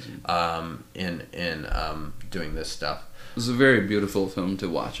director in doing this stuff. It was a very beautiful film to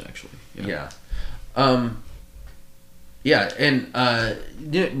watch, actually. Yeah. Yeah, and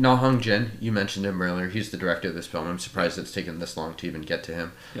Na Hong Jin, you mentioned him earlier. He's the director of this film. I'm surprised it's taken this long to even get to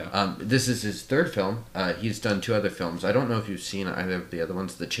him. Yeah. This is his third film. He's done 2 other films. I don't know if you've seen either of the other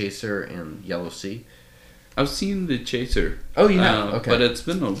ones, The Chaser and Yellow Sea. I've seen The Chaser. Oh, you have? Okay. But it's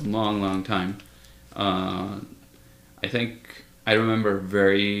been a long, long time. I think I remember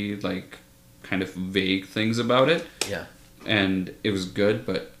very, like, kind of vague things about it. Yeah. And it was good,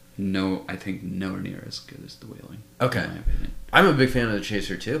 but I think nowhere near as good as The Wailing. Okay. In my opinion. I'm a big fan of The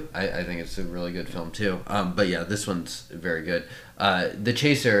Chaser, too. I think it's a really good film, too. But yeah, this one's very good. The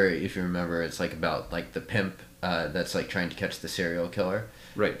Chaser, if you remember, it's like about like the pimp that's like trying to catch the serial killer.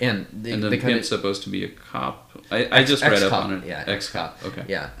 Right. And the pimp's supposed to be a cop. I just read up on it. Yeah, ex-cop. Okay.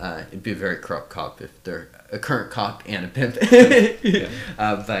 Yeah, it'd be a very corrupt cop if they're a current cop and a pimp. Yeah.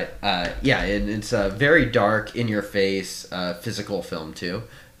 Yeah, and it's a very dark, in-your-face, physical film too.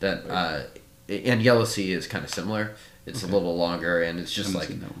 That and Yellow Sea is kind of similar. It's a little longer, and it's just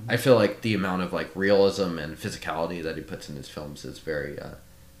like I feel like the amount of like realism and physicality that he puts in his films is very,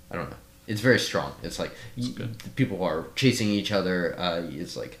 I don't know. It's very strong. It's like people are chasing each other.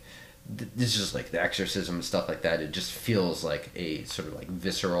 It's like it's just like the exorcism and stuff like that. It just feels like a sort of like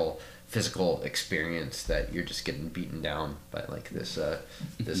visceral, physical experience that you're just getting beaten down by like this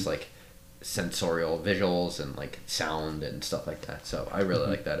this like sensorial visuals and like sound and stuff like that. So I really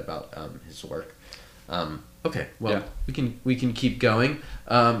like that about his work. Okay, well we can keep going.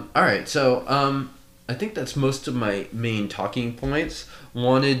 All right, so I think that's most of my main talking points.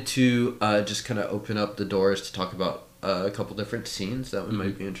 Wanted to just kind of open up the doors to talk about a couple different scenes that we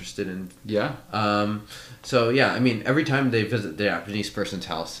might be interested in. Yeah. So yeah, I mean, every time they visit the Japanese person's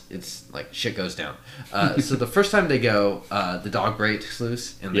house, it's like shit goes down. So the first time they go, the dog breaks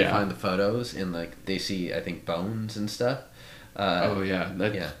loose and they find the photos and like they see, I think, bones and stuff. Oh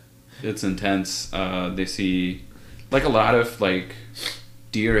yeah, it's intense. They see like a lot of like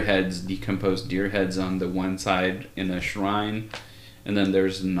decomposed deer heads on the one side in a shrine. And then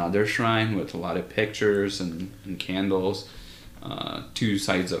there's another shrine with a lot of pictures and candles. 2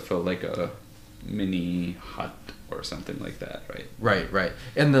 sides of like a mini hut or something like that, right? Right.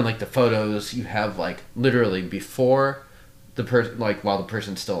 And then like the photos you have like literally before the person, like while the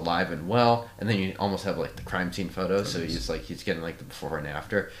person's still alive and well, and then you almost have like the crime scene photos. So he's getting like the before and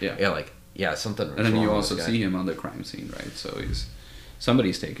after. Yeah, something. And then you also see him on the crime scene, right? So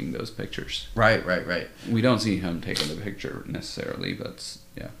somebody's taking those pictures. Right. We don't see him taking the picture necessarily, but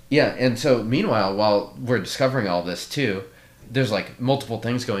yeah. Yeah, and so meanwhile, while we're discovering all this too, there's like multiple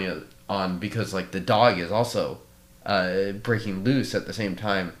things going on because like the dog is also breaking loose at the same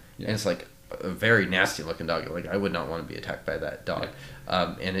time, and it's like a very nasty looking dog. Like I would not want to be attacked by that dog,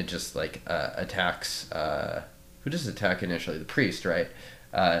 and it just like attacks. Who does it attack initially? The priest, right?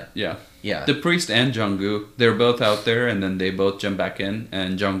 Yeah. The priest and Jung-gu, they're both out there, and then they both jump back in,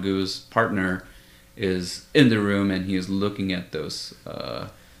 and Jung-gu's partner is in the room, and he is looking at those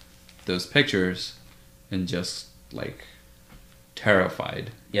pictures, and just like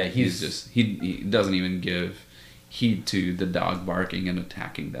terrified. Yeah, he's just he doesn't even give heed to the dog barking and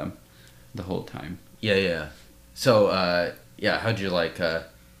attacking them the whole time. Yeah. So how'd you like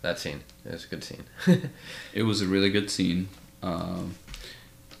that scene? It was a good scene. It was a really good scene. I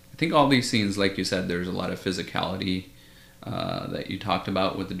think all these scenes, like you said, there's a lot of physicality that you talked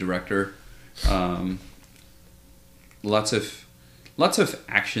about with the director. Lots of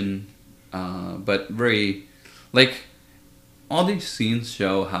action, but very like all these scenes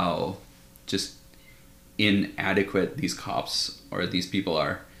show how just inadequate these cops or these people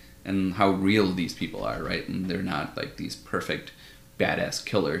are, and how real these people are, right? And they're not like these perfect badass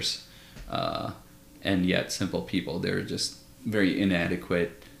killers, and yet simple people. They're just very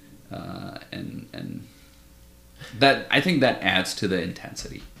inadequate. And that I think that adds to the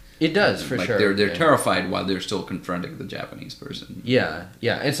intensity. It does, for sure. They're terrified while they're still confronting the Japanese person. Yeah.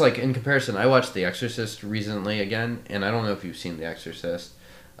 It's like in comparison. I watched The Exorcist recently again, and I don't know if you've seen The Exorcist.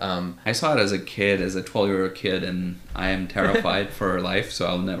 I saw it as a kid, as a 12-year-old kid, and I am terrified for life, so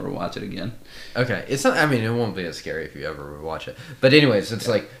I'll never watch it again. Okay, it's not. I mean, it won't be as scary if you ever watch it. But anyways, it's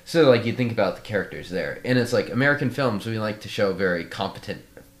like so. Like you think about the characters there, and it's like American films. We like to show very competent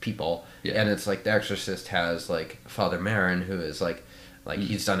people, and it's like The Exorcist has like Father Marin, who is like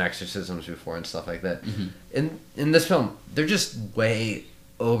he's done exorcisms before and stuff like that. In this film, they're just way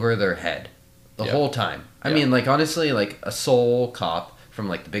over their head the whole time. I mean, like honestly, like a soul cop from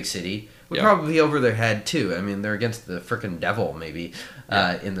like the big city would probably be over their head too. I mean, they're against the frickin' devil maybe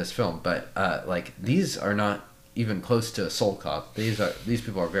in this film, but like these are not even close to a soul cop. These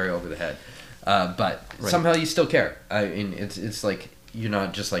people are very over the head, but somehow you still care. I mean, it's like you're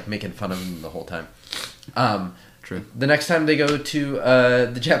not just like making fun of them the whole time. True. The next time they go to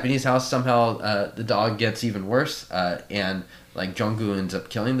the Japanese house, somehow the dog gets even worse, and like Jong-gu ends up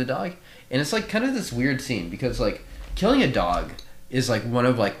killing the dog, and it's like kind of this weird scene because like killing a dog is like one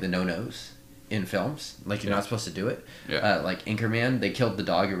of like the no-nos in films. Like you're not supposed to do it. Like Anchorman, they killed the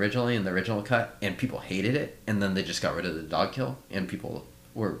dog originally in the original cut, and people hated it, and then they just got rid of the dog kill, and people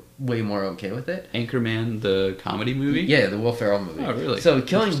were way more okay with it. Anchorman, the comedy movie? Yeah, the Will Ferrell movie. Oh, really? So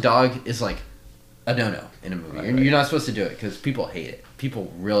killing dog is like a no-no in a movie. Right. You're not supposed to do it because people hate it.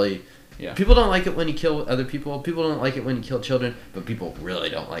 People really... Yeah. People don't like it when you kill other people. People don't like it when you kill children, but people really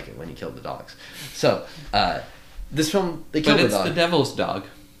don't like it when you kill the dogs. So, this film, they kill the dog. But it's the devil's dog.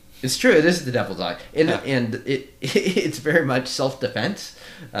 It's true. It is the devil's dog, and it's very much self-defense,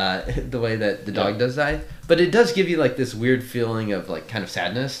 the way that the dog does die. But it does give you like this weird feeling of like kind of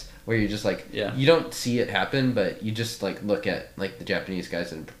sadness, where you're just like you don't see it happen, but you just like look at like the Japanese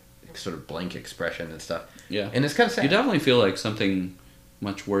guys and sort of blank expression and stuff. Yeah, and it's kind of sad. You definitely feel like something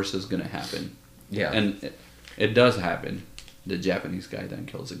much worse is going to happen. Yeah, and it does happen. The Japanese guy then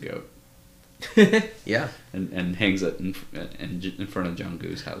kills a goat. Yeah, and hangs it in front of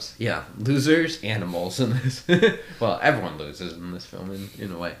Jong-gu's house. Yeah, losers, animals in this. Well, everyone loses in this film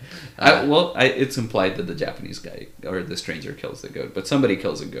in a way. It's implied that the Japanese guy or the stranger kills the goat, but somebody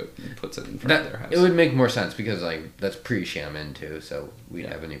kills a goat and puts it in front of their house. It would make more sense because like that's pre-shaman too, so we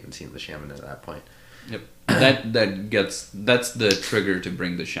haven't even seen the shaman at that point. Yep, that's the trigger to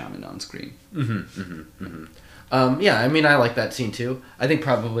bring the shaman on screen. Yeah, I mean, I like that scene too. I think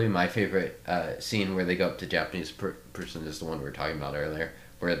probably my favorite scene where they go up to Japanese person is the one we were talking about earlier,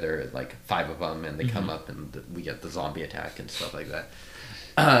 where there are like 5 of them and they come up and we get the zombie attack and stuff like that.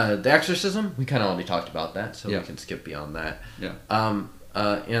 The exorcism, we kind of already talked about that, so we can skip beyond that. Yeah.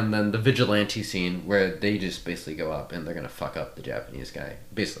 And then the vigilante scene where they just basically go up and they're gonna fuck up the Japanese guy.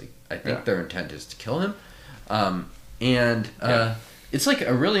 Basically, I think their intent is to kill him. It's like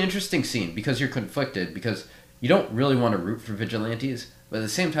a really interesting scene because you're conflicted because you don't really want to root for vigilantes, but at the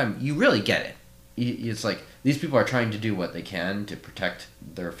same time, you really get it. It's like these people are trying to do what they can to protect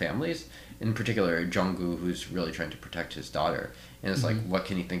their families. In particular, Jong-gu, who's really trying to protect his daughter. And it's like, what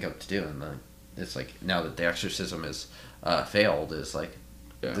can he think of to do? And it's like, now that the exorcism is failed, is like,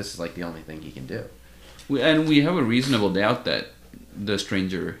 this is like the only thing he can do. And we have a reasonable doubt that the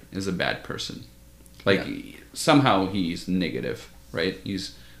stranger is a bad person. Like, somehow he's negative, right?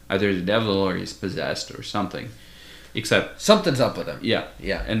 He's either the devil or he's possessed or something. Except something's up with him. Yeah.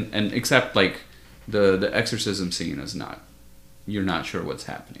 Yeah. And except like the exorcism scene is not, you're not sure what's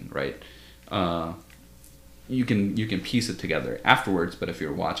happening, right? You can piece it together afterwards, but if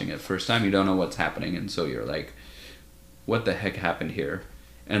you're watching it first time, you don't know what's happening, and so you're like, what the heck happened here?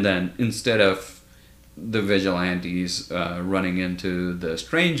 And then instead of the vigilantes running into the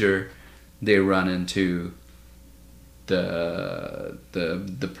stranger, they run into the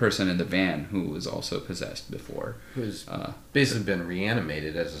person in the van who was also possessed before, who's basically been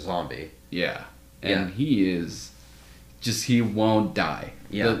reanimated as a zombie. Yeah, and he is just, he won't die.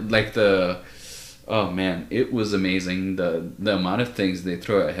 Yeah, oh man, it was amazing the amount of things they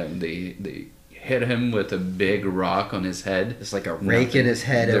throw at him. They hit him with a big rock on his head. It's like a rake in his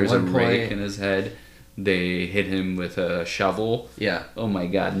head. There's a rake in his head. They hit him with a shovel. Yeah. Oh my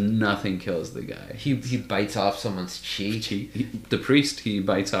god, nothing kills the guy. He bites off someone's cheek. The priest, he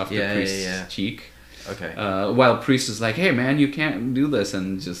bites off the priest's cheek. Okay. While priest is like, hey man, you can't do this,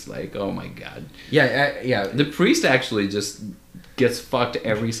 and just like, oh my god. Yeah. The priest actually just gets fucked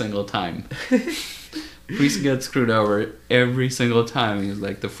every single time. Priest gets screwed over every single time. He's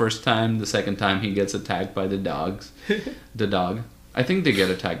like, the first time, the second time he gets attacked by the dog. I think they get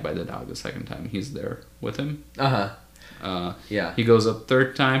attacked by the dog the second time he's there with him. Yeah. He goes up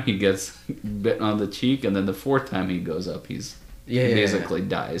third time, he gets bitten on the cheek, and then the fourth time he goes up, he basically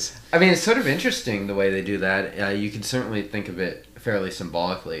dies. I mean, it's sort of interesting the way they do that. You can certainly think of it fairly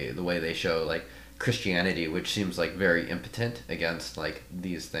symbolically, the way they show like Christianity, which seems like very impotent against like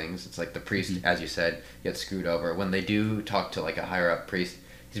these things. It's like the priest, as you said, gets screwed over. When they do talk to like a higher up priest,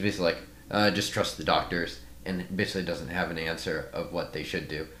 he's basically like, just trust the doctors, and basically doesn't have an answer of what they should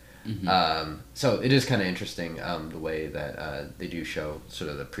do. So it is kind of interesting the way that they do show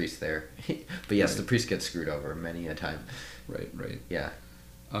sort of the priest there. But yes, the priest gets screwed over many a time. Right. Yeah.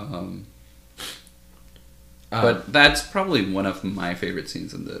 But that's probably one of my favorite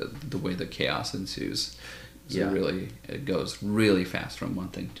scenes in the way the chaos ensues. So really, it goes really fast from one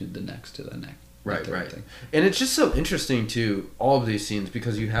thing to the next to the next. Right. And it's just so interesting to all of these scenes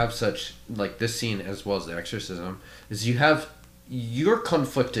because you have such, like this scene as well as the exorcism, is you're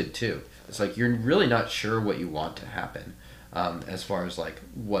conflicted too. It's like you're really not sure what you want to happen as far as like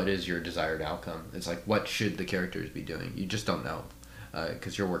what is your desired outcome. It's like what should the characters be doing? You just don't know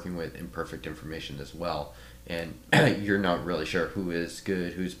because you're working with imperfect information as well. And you're not really sure who is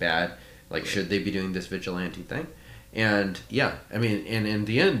good, who's bad. Like, should they be doing this vigilante thing? And yeah, I mean, and in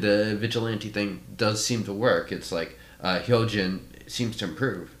the end, the vigilante thing does seem to work. It's like Hyojin seems to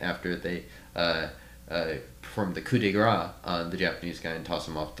improve after they perform the coup de grace on the Japanese guy and toss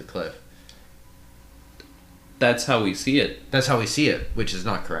him off the cliff. That's how we see it. That's how we see it, which is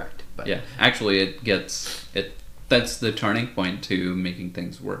not correct. But yeah, actually, that's the turning point to making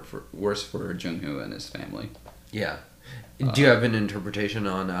things worse for Jung-hoo and his family. Yeah. Do you have an interpretation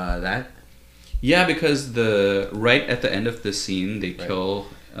on that? Yeah, because right at the end of the scene, they kill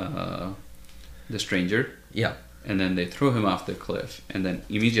the stranger. Yeah. And then they throw him off the cliff. And then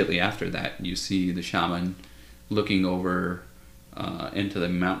immediately after that, you see the shaman looking over into the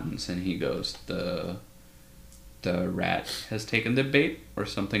mountains, and he goes, the rat has taken the bait, or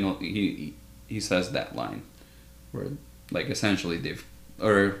something. He says that line. Where, like, essentially the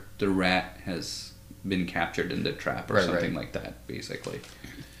rat has been captured in the trap or something like that, basically.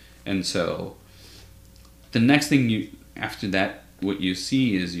 And so the next thing after that, what you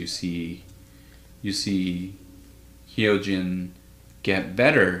see is you see Hyojin get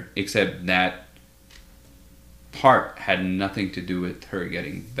better, except that part had nothing to do with her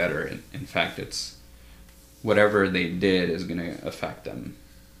getting better. In fact, it's whatever they did is going to affect them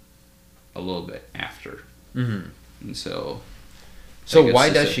a little bit after. Mm-hmm. And so why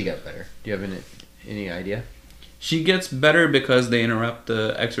does she get better? Do you have any idea? She gets better because they interrupt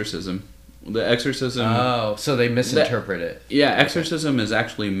the exorcism. The exorcism... Oh, so they misinterpret it. Yeah, exorcism is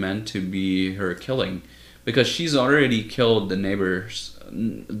actually meant to be her killing. Because she's already killed the neighbor.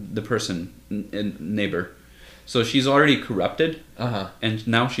 So she's already corrupted. And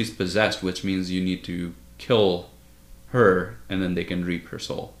now she's possessed, which means you need to kill her and then they can reap her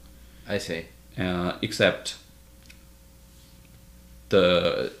soul. I see. Except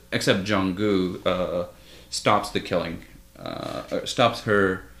Jung-goo stops the killing, stops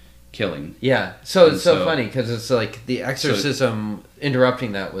her killing. Yeah, so it's so funny because it's like the exorcism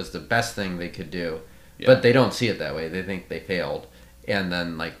interrupting that was the best thing they could do, but they don't see it that way. They think they failed, and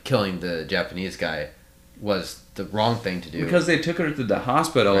then like killing the Japanese guy was the wrong thing to do because they took her to the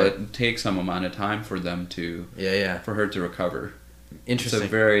hospital. Right. It takes some amount of time for them to for her to recover. Interesting. It's a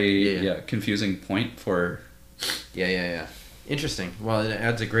very confusing point for. Yeah. Interesting. Well, it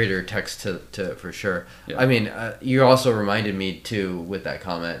adds a greater text to it for sure. Yeah. I mean, you also reminded me too with that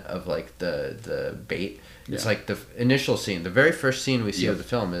comment of like the bait. It's like the initial scene, the very first scene we see of the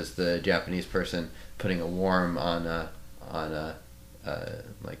film is the Japanese person putting a worm on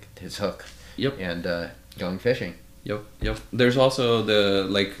like his hook. Yep. And going fishing. Yep. There's also the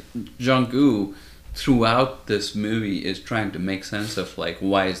like Jung-goo throughout this movie is trying to make sense of like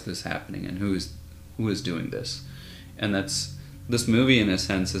why is this happening and who is doing this, and this movie in a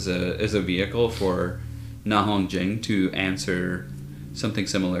sense is a vehicle for Na Hong-jin to answer something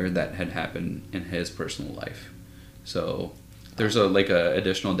similar that had happened in his personal life. So there's a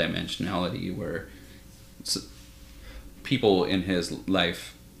additional dimensionality where people in his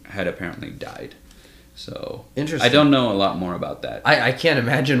life had apparently died. So interesting. I don't know a lot more about that. I can't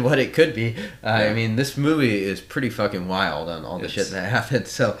imagine what it could be. I mean, this movie is pretty fucking wild on all the shit that happened.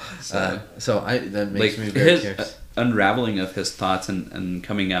 So that makes me very curious. Unraveling of his thoughts and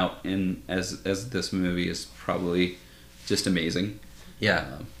coming out in as this movie is probably just amazing.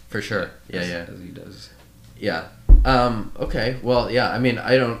 Yeah, for sure. Yeah. As he does. Yeah. Okay. Well, yeah. I mean,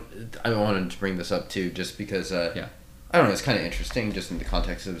 I wanted to bring this up too, just because. I don't know, it's kind of interesting just in the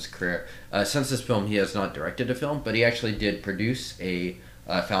context of his career. Since this film, he has not directed a film, but he actually did produce a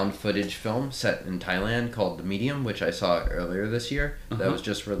found footage film set in Thailand called The Medium, which I saw earlier this year. That was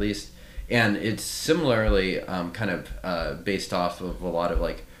just released. And it's similarly kind of based off of a lot of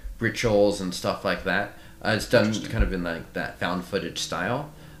like rituals and stuff like that. It's done kind of in like that found footage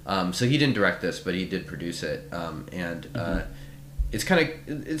style. So he didn't direct this, but he did produce it. It's kind of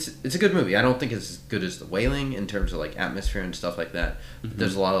it's a good movie. I don't think it's as good as The Wailing in terms of like atmosphere and stuff like that. But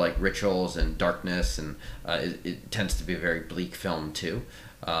there's a lot of like rituals and darkness, and it tends to be a very bleak film too,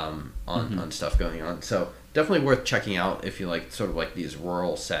 on stuff going on. So definitely worth checking out if you like sort of like these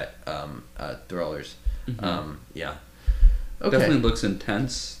rural set thrillers. Yeah. Okay. Definitely looks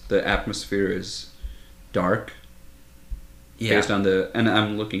intense. The atmosphere is dark. Yeah. Based on and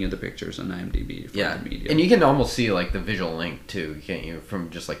I'm looking at the pictures on IMDb for the media. And you can almost see like the visual link too, can't you? From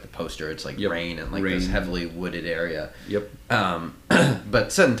just like the poster, it's like rain and like this heavily wooded area. Yep.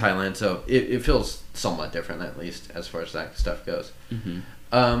 But set in Thailand, so it feels somewhat different, at least as far as that stuff goes.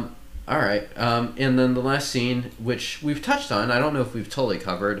 All right. And then the last scene, which we've touched on, I don't know if we've totally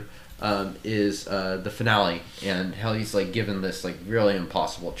covered, is the finale and how he's like given this like really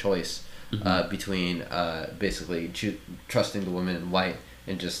impossible choice. Between basically trusting the woman in white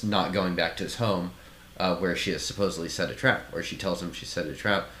and just not going back to his home where she has supposedly set a trap, or she tells him she set a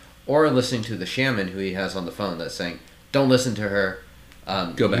trap, or listening to the shaman who he has on the phone that's saying, don't listen to her,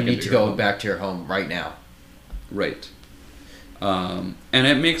 you need to go back to your home right now. Right. And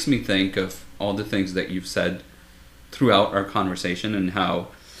it makes me think of all the things that you've said throughout our conversation and how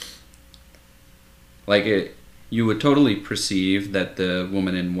you would totally perceive that the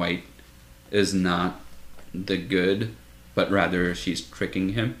woman in white is not the good, but rather she's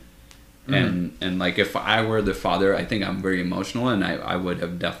tricking him. And like if I were the father, I think I'm very emotional, and I would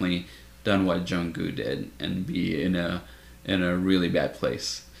have definitely done what Jung-gu did and be in a really bad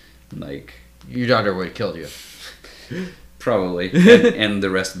place. Like your daughter would have killed you. Probably. and the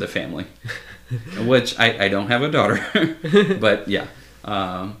rest of the family. Which I don't have a daughter. But yeah.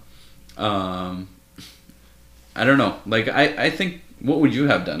 I don't know. Like I think, what would you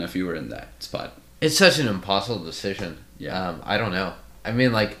have done if you were in that spot? It's such an impossible decision. Yeah. I don't know. I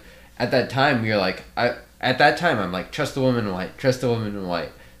mean, like, at that time, you're like, I'm like, trust the woman in white, trust the woman in white.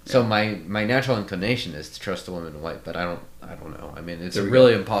 Yeah. So my natural inclination is to trust the woman in white, but I don't know. I mean, it's a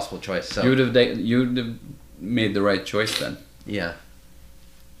really impossible choice. So you'd have made the right choice then. Yeah.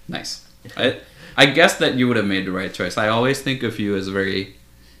 Nice. I guess that you would have made the right choice. I always think of you as very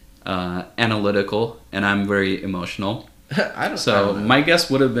analytical, and I'm very emotional. I don't know. My guess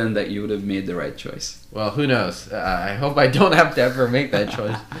would have been that you would have made the right choice. Well, who knows? I hope I don't have to ever make that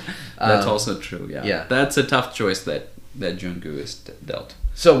choice. That's also true. Yeah. That's a tough choice that Jung-gu is dealt.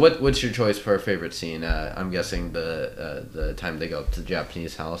 So what's your choice for a favorite scene? I'm guessing the time they go up to the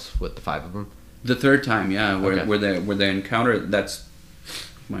Japanese house with the 5 of them. The third time, yeah, where they encounter. That's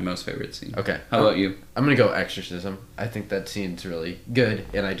my most favorite scene. Okay. How about you? I'm gonna go Exorcism. I think that scene's really good,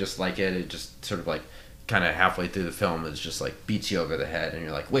 and I just like it. It just sort of like kind of halfway through the film is just like beats you over the head, and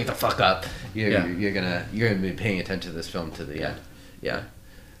you're like, wake the fuck up. You're gonna be paying attention to this film to the end. Yeah.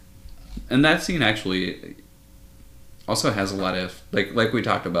 And that scene actually also has a lot of like we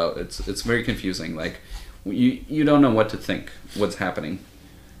talked about. It's very confusing. Like you don't know what to think, what's happening,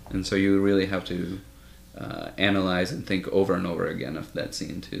 and so you really have to analyze and think over and over again of that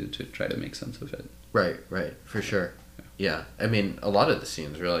scene to try to make sense of it. Right, for sure. Yeah, I mean, a lot of the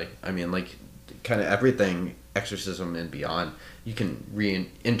scenes really. I mean, like, kind of everything, Exorcism and beyond, you can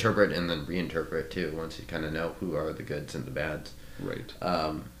reinterpret and then reinterpret too once you kind of know who are the goods and the bads. Right.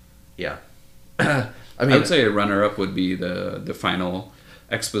 Yeah. I would say a runner-up would be the final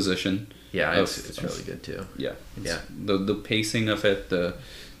exposition. Yeah, it's really good too. Yeah. The pacing of it,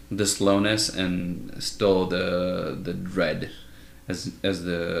 the slowness, and still the dread as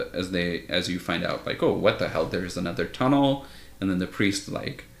you find out, like, oh, what the hell, there's another tunnel, and then the priest,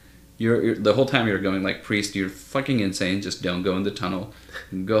 like, you're the whole time you're going like, priest, you're fucking insane, just don't go in the tunnel,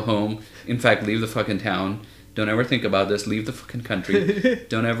 go home, in fact leave the fucking town, don't ever think about this, leave the fucking country,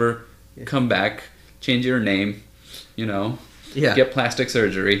 don't ever come back, change your name, get plastic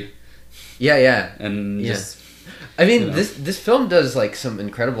surgery, and just I mean, this film does like some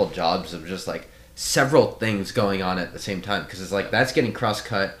incredible jobs of just like several things going on at the same time, because it's like that's getting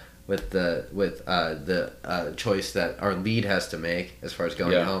cross-cut with the choice that our lead has to make as far as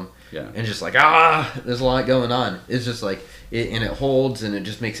going home, and just like there's a lot going on. It's just like it holds, and it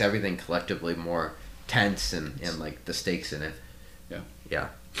just makes everything collectively more tense and like the stakes in it. Yeah.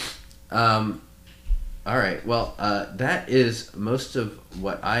 All right. Well, that is most of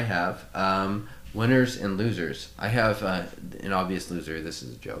what I have. Winners and losers. I have an obvious loser. This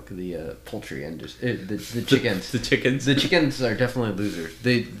is a joke. The poultry industry. The chickens. The chickens. The chickens are definitely losers.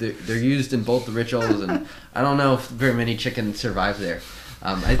 They're used in both the rituals, and I don't know if very many chickens survive there.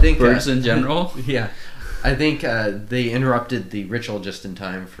 I think birds in general. Yeah, I think they interrupted the ritual just in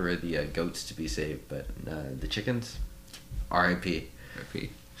time for the goats to be saved, but the chickens, R.I.P. R.I.P.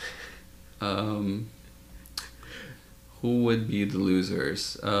 Um, who would be the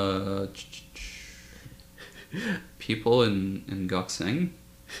losers? People in Gokseong.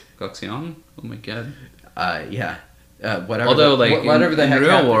 Oh my god. Yeah. Whatever. Although, whatever the in heck real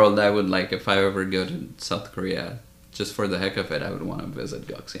happened. world, I would like if I ever go to South Korea, just for the heck of it, I would want to visit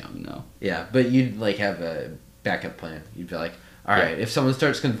Gokseong now. Yeah, but you'd like have a backup plan. You'd be like, all right, if someone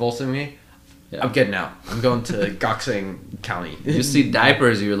starts convulsing me, Yeah. I'm getting out. I'm going to Gokseong County. You see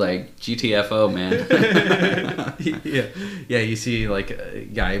diapers, you're like, GTFO, man. yeah. You see like a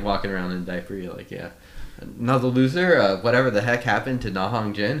guy walking around in a diaper. You're like, yeah, another loser. Whatever the heck happened to Na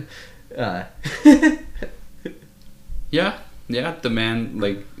Hong Jin. Yeah, the man,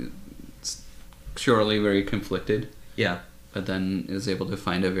 like, is surely very conflicted, Yeah. but then is able to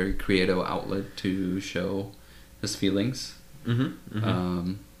find a very creative outlet to show his feelings.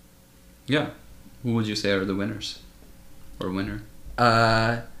 Mm-hmm. Yeah. Who would you say are the winners? Or winner?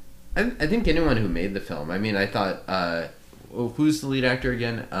 I think anyone who made the film. I mean, I thought, who's the lead actor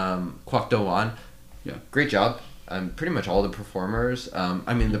again? Kwak Do Wan. Yeah. Great job. Pretty much all the performers.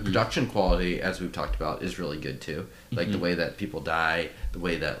 I mean, the Mm-hmm. production quality, as we've talked about, is really good too. Like the Mm-hmm. way that people die, the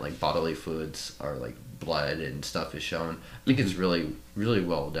way that like bodily fluids are like blood and stuff is shown. I think it's Mm-hmm. really, really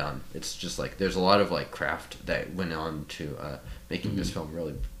well done. It's just like there's a lot of like craft that went on to making this Mm-hmm. film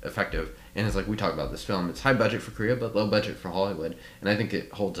really effective. And it's like we talk about this film. It's high budget for Korea, but low budget for Hollywood. And I think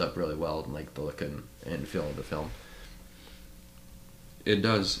it holds up really well in like the look and feel of the film. It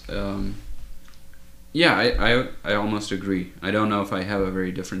does. Yeah, I almost agree. I don't know if I have a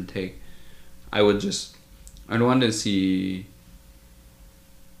very different take. I'd want to see...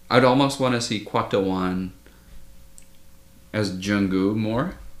 I'd almost want to see Kwak Do Wan as Junggu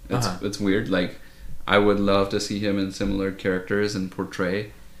more. It's weird. Like, I would love to see him in similar characters and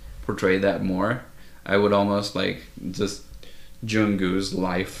portray that more. I would almost like just Junggu's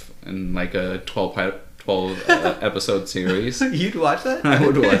life in like a 12 episode series. You'd watch that? I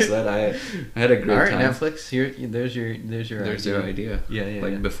would watch that. I had a great All right, time. Netflix. There's your idea. Yeah.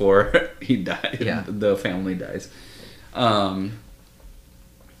 Like before he died, Yeah. the family dies.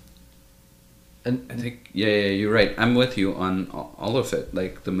 And I think you're right. I'm with you on all of it.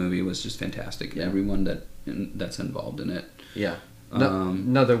 Like the movie was just fantastic. Yeah. Everyone that's involved in it. yeah. Um,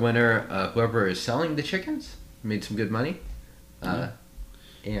 Another winner, whoever is selling the chickens, made some good money.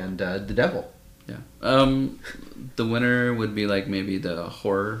 And the devil. Yeah. The winner would be like maybe the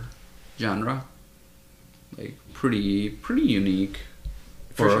horror genre. Like pretty unique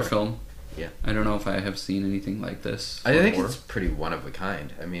For horror sure. film. Yeah. I don't know if I have seen anything like this. I for think horror. it's pretty one of a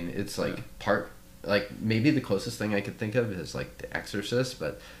kind. I mean, it's like Yeah. maybe the closest thing I could think of is like The Exorcist,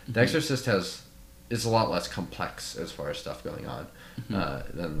 but Mm-hmm. The Exorcist is a lot less complex as far as stuff going on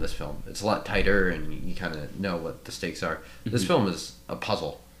Mm-hmm. than this film. It's a lot tighter, and you kind of know what the stakes are. This Mhm. film is a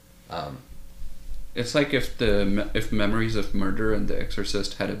puzzle. It's like if Memories of Murder and The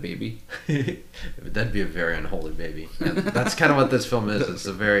Exorcist had a baby. That'd be a very unholy baby. And that's kind of what this film is. It's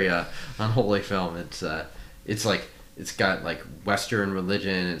a very unholy film. It's like it's got like Western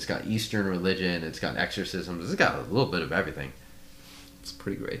religion, it's got Eastern religion, it's got exorcisms. It's got a little bit of everything. It's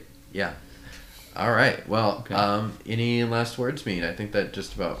pretty great. Yeah. All right. Well, Okay. any last words, Mead? I think that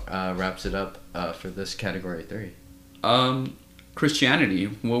just about wraps it up for this category 3. Christianity,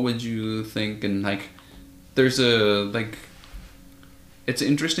 what would you think? And like, there's it's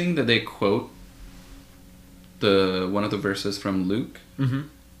interesting that they quote one of the verses from Luke, Mm-hmm.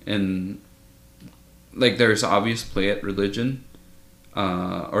 and like there's obvious play at religion,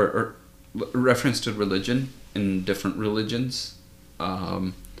 or reference to religion in different religions.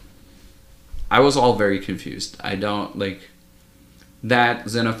 I was all very confused. I don't like that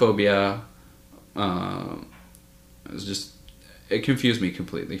xenophobia. It confused me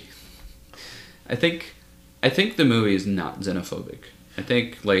completely. I think the movie is not xenophobic. I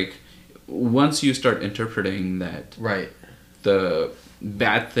think like once you start interpreting that Right. the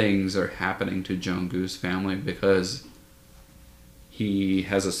bad things are happening to Jungkook's family because he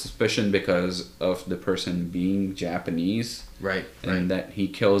has a suspicion because of the person being Japanese, Right. and that he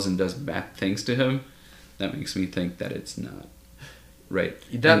kills and does bad things to him, that makes me think that it's not right.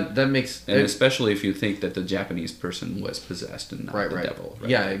 That makes And especially if you think that the Japanese person was possessed and not right. the Right. devil. Right?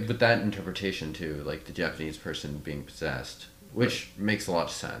 Yeah, Like, but that interpretation too, like the Japanese person being possessed, which makes a lot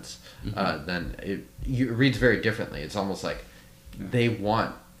of sense. Then it reads very differently. It's almost like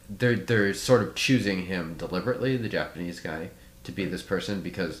they're sort of choosing him deliberately, the Japanese guy, to be this person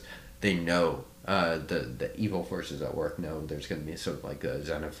because they know the evil forces at work know there's going to be sort of like a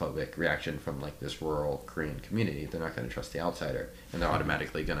xenophobic reaction from like this rural Korean community. They're not going to trust the outsider, and they're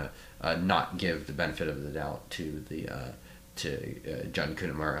automatically going to not give the benefit of the doubt to Jun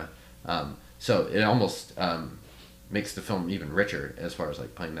Kunimura. So it almost makes the film even richer as far as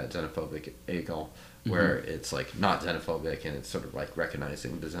like playing that xenophobic angle, where it's like not xenophobic and it's sort of like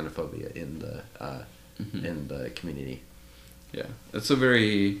recognizing the xenophobia in the community. Yeah, it's a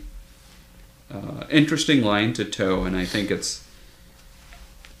very interesting line to toe, and I think it's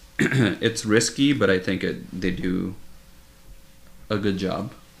it's risky, but I think they do a good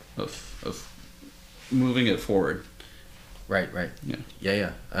job of moving it forward. Right.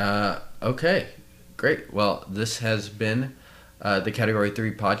 Yeah. Okay, great. Well, this has been the Category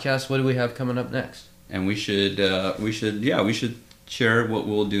 3 podcast. What do we have coming up next? And we should share what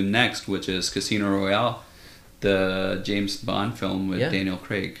we'll do next, which is Casino Royale, the James Bond film with Daniel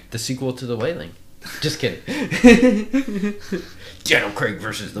Craig. The sequel to The Wailing. Just kidding. Daniel Craig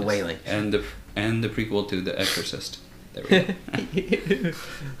versus The Wailing. And the prequel to The Exorcist. There we go.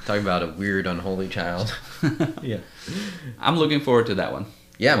 Talking about a weird, unholy child. Yeah. I'm looking forward to that one.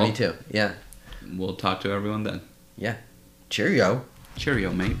 Yeah, me too. Yeah. We'll talk to everyone then. Yeah. Cheerio.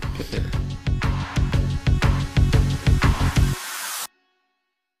 Cheerio, mate.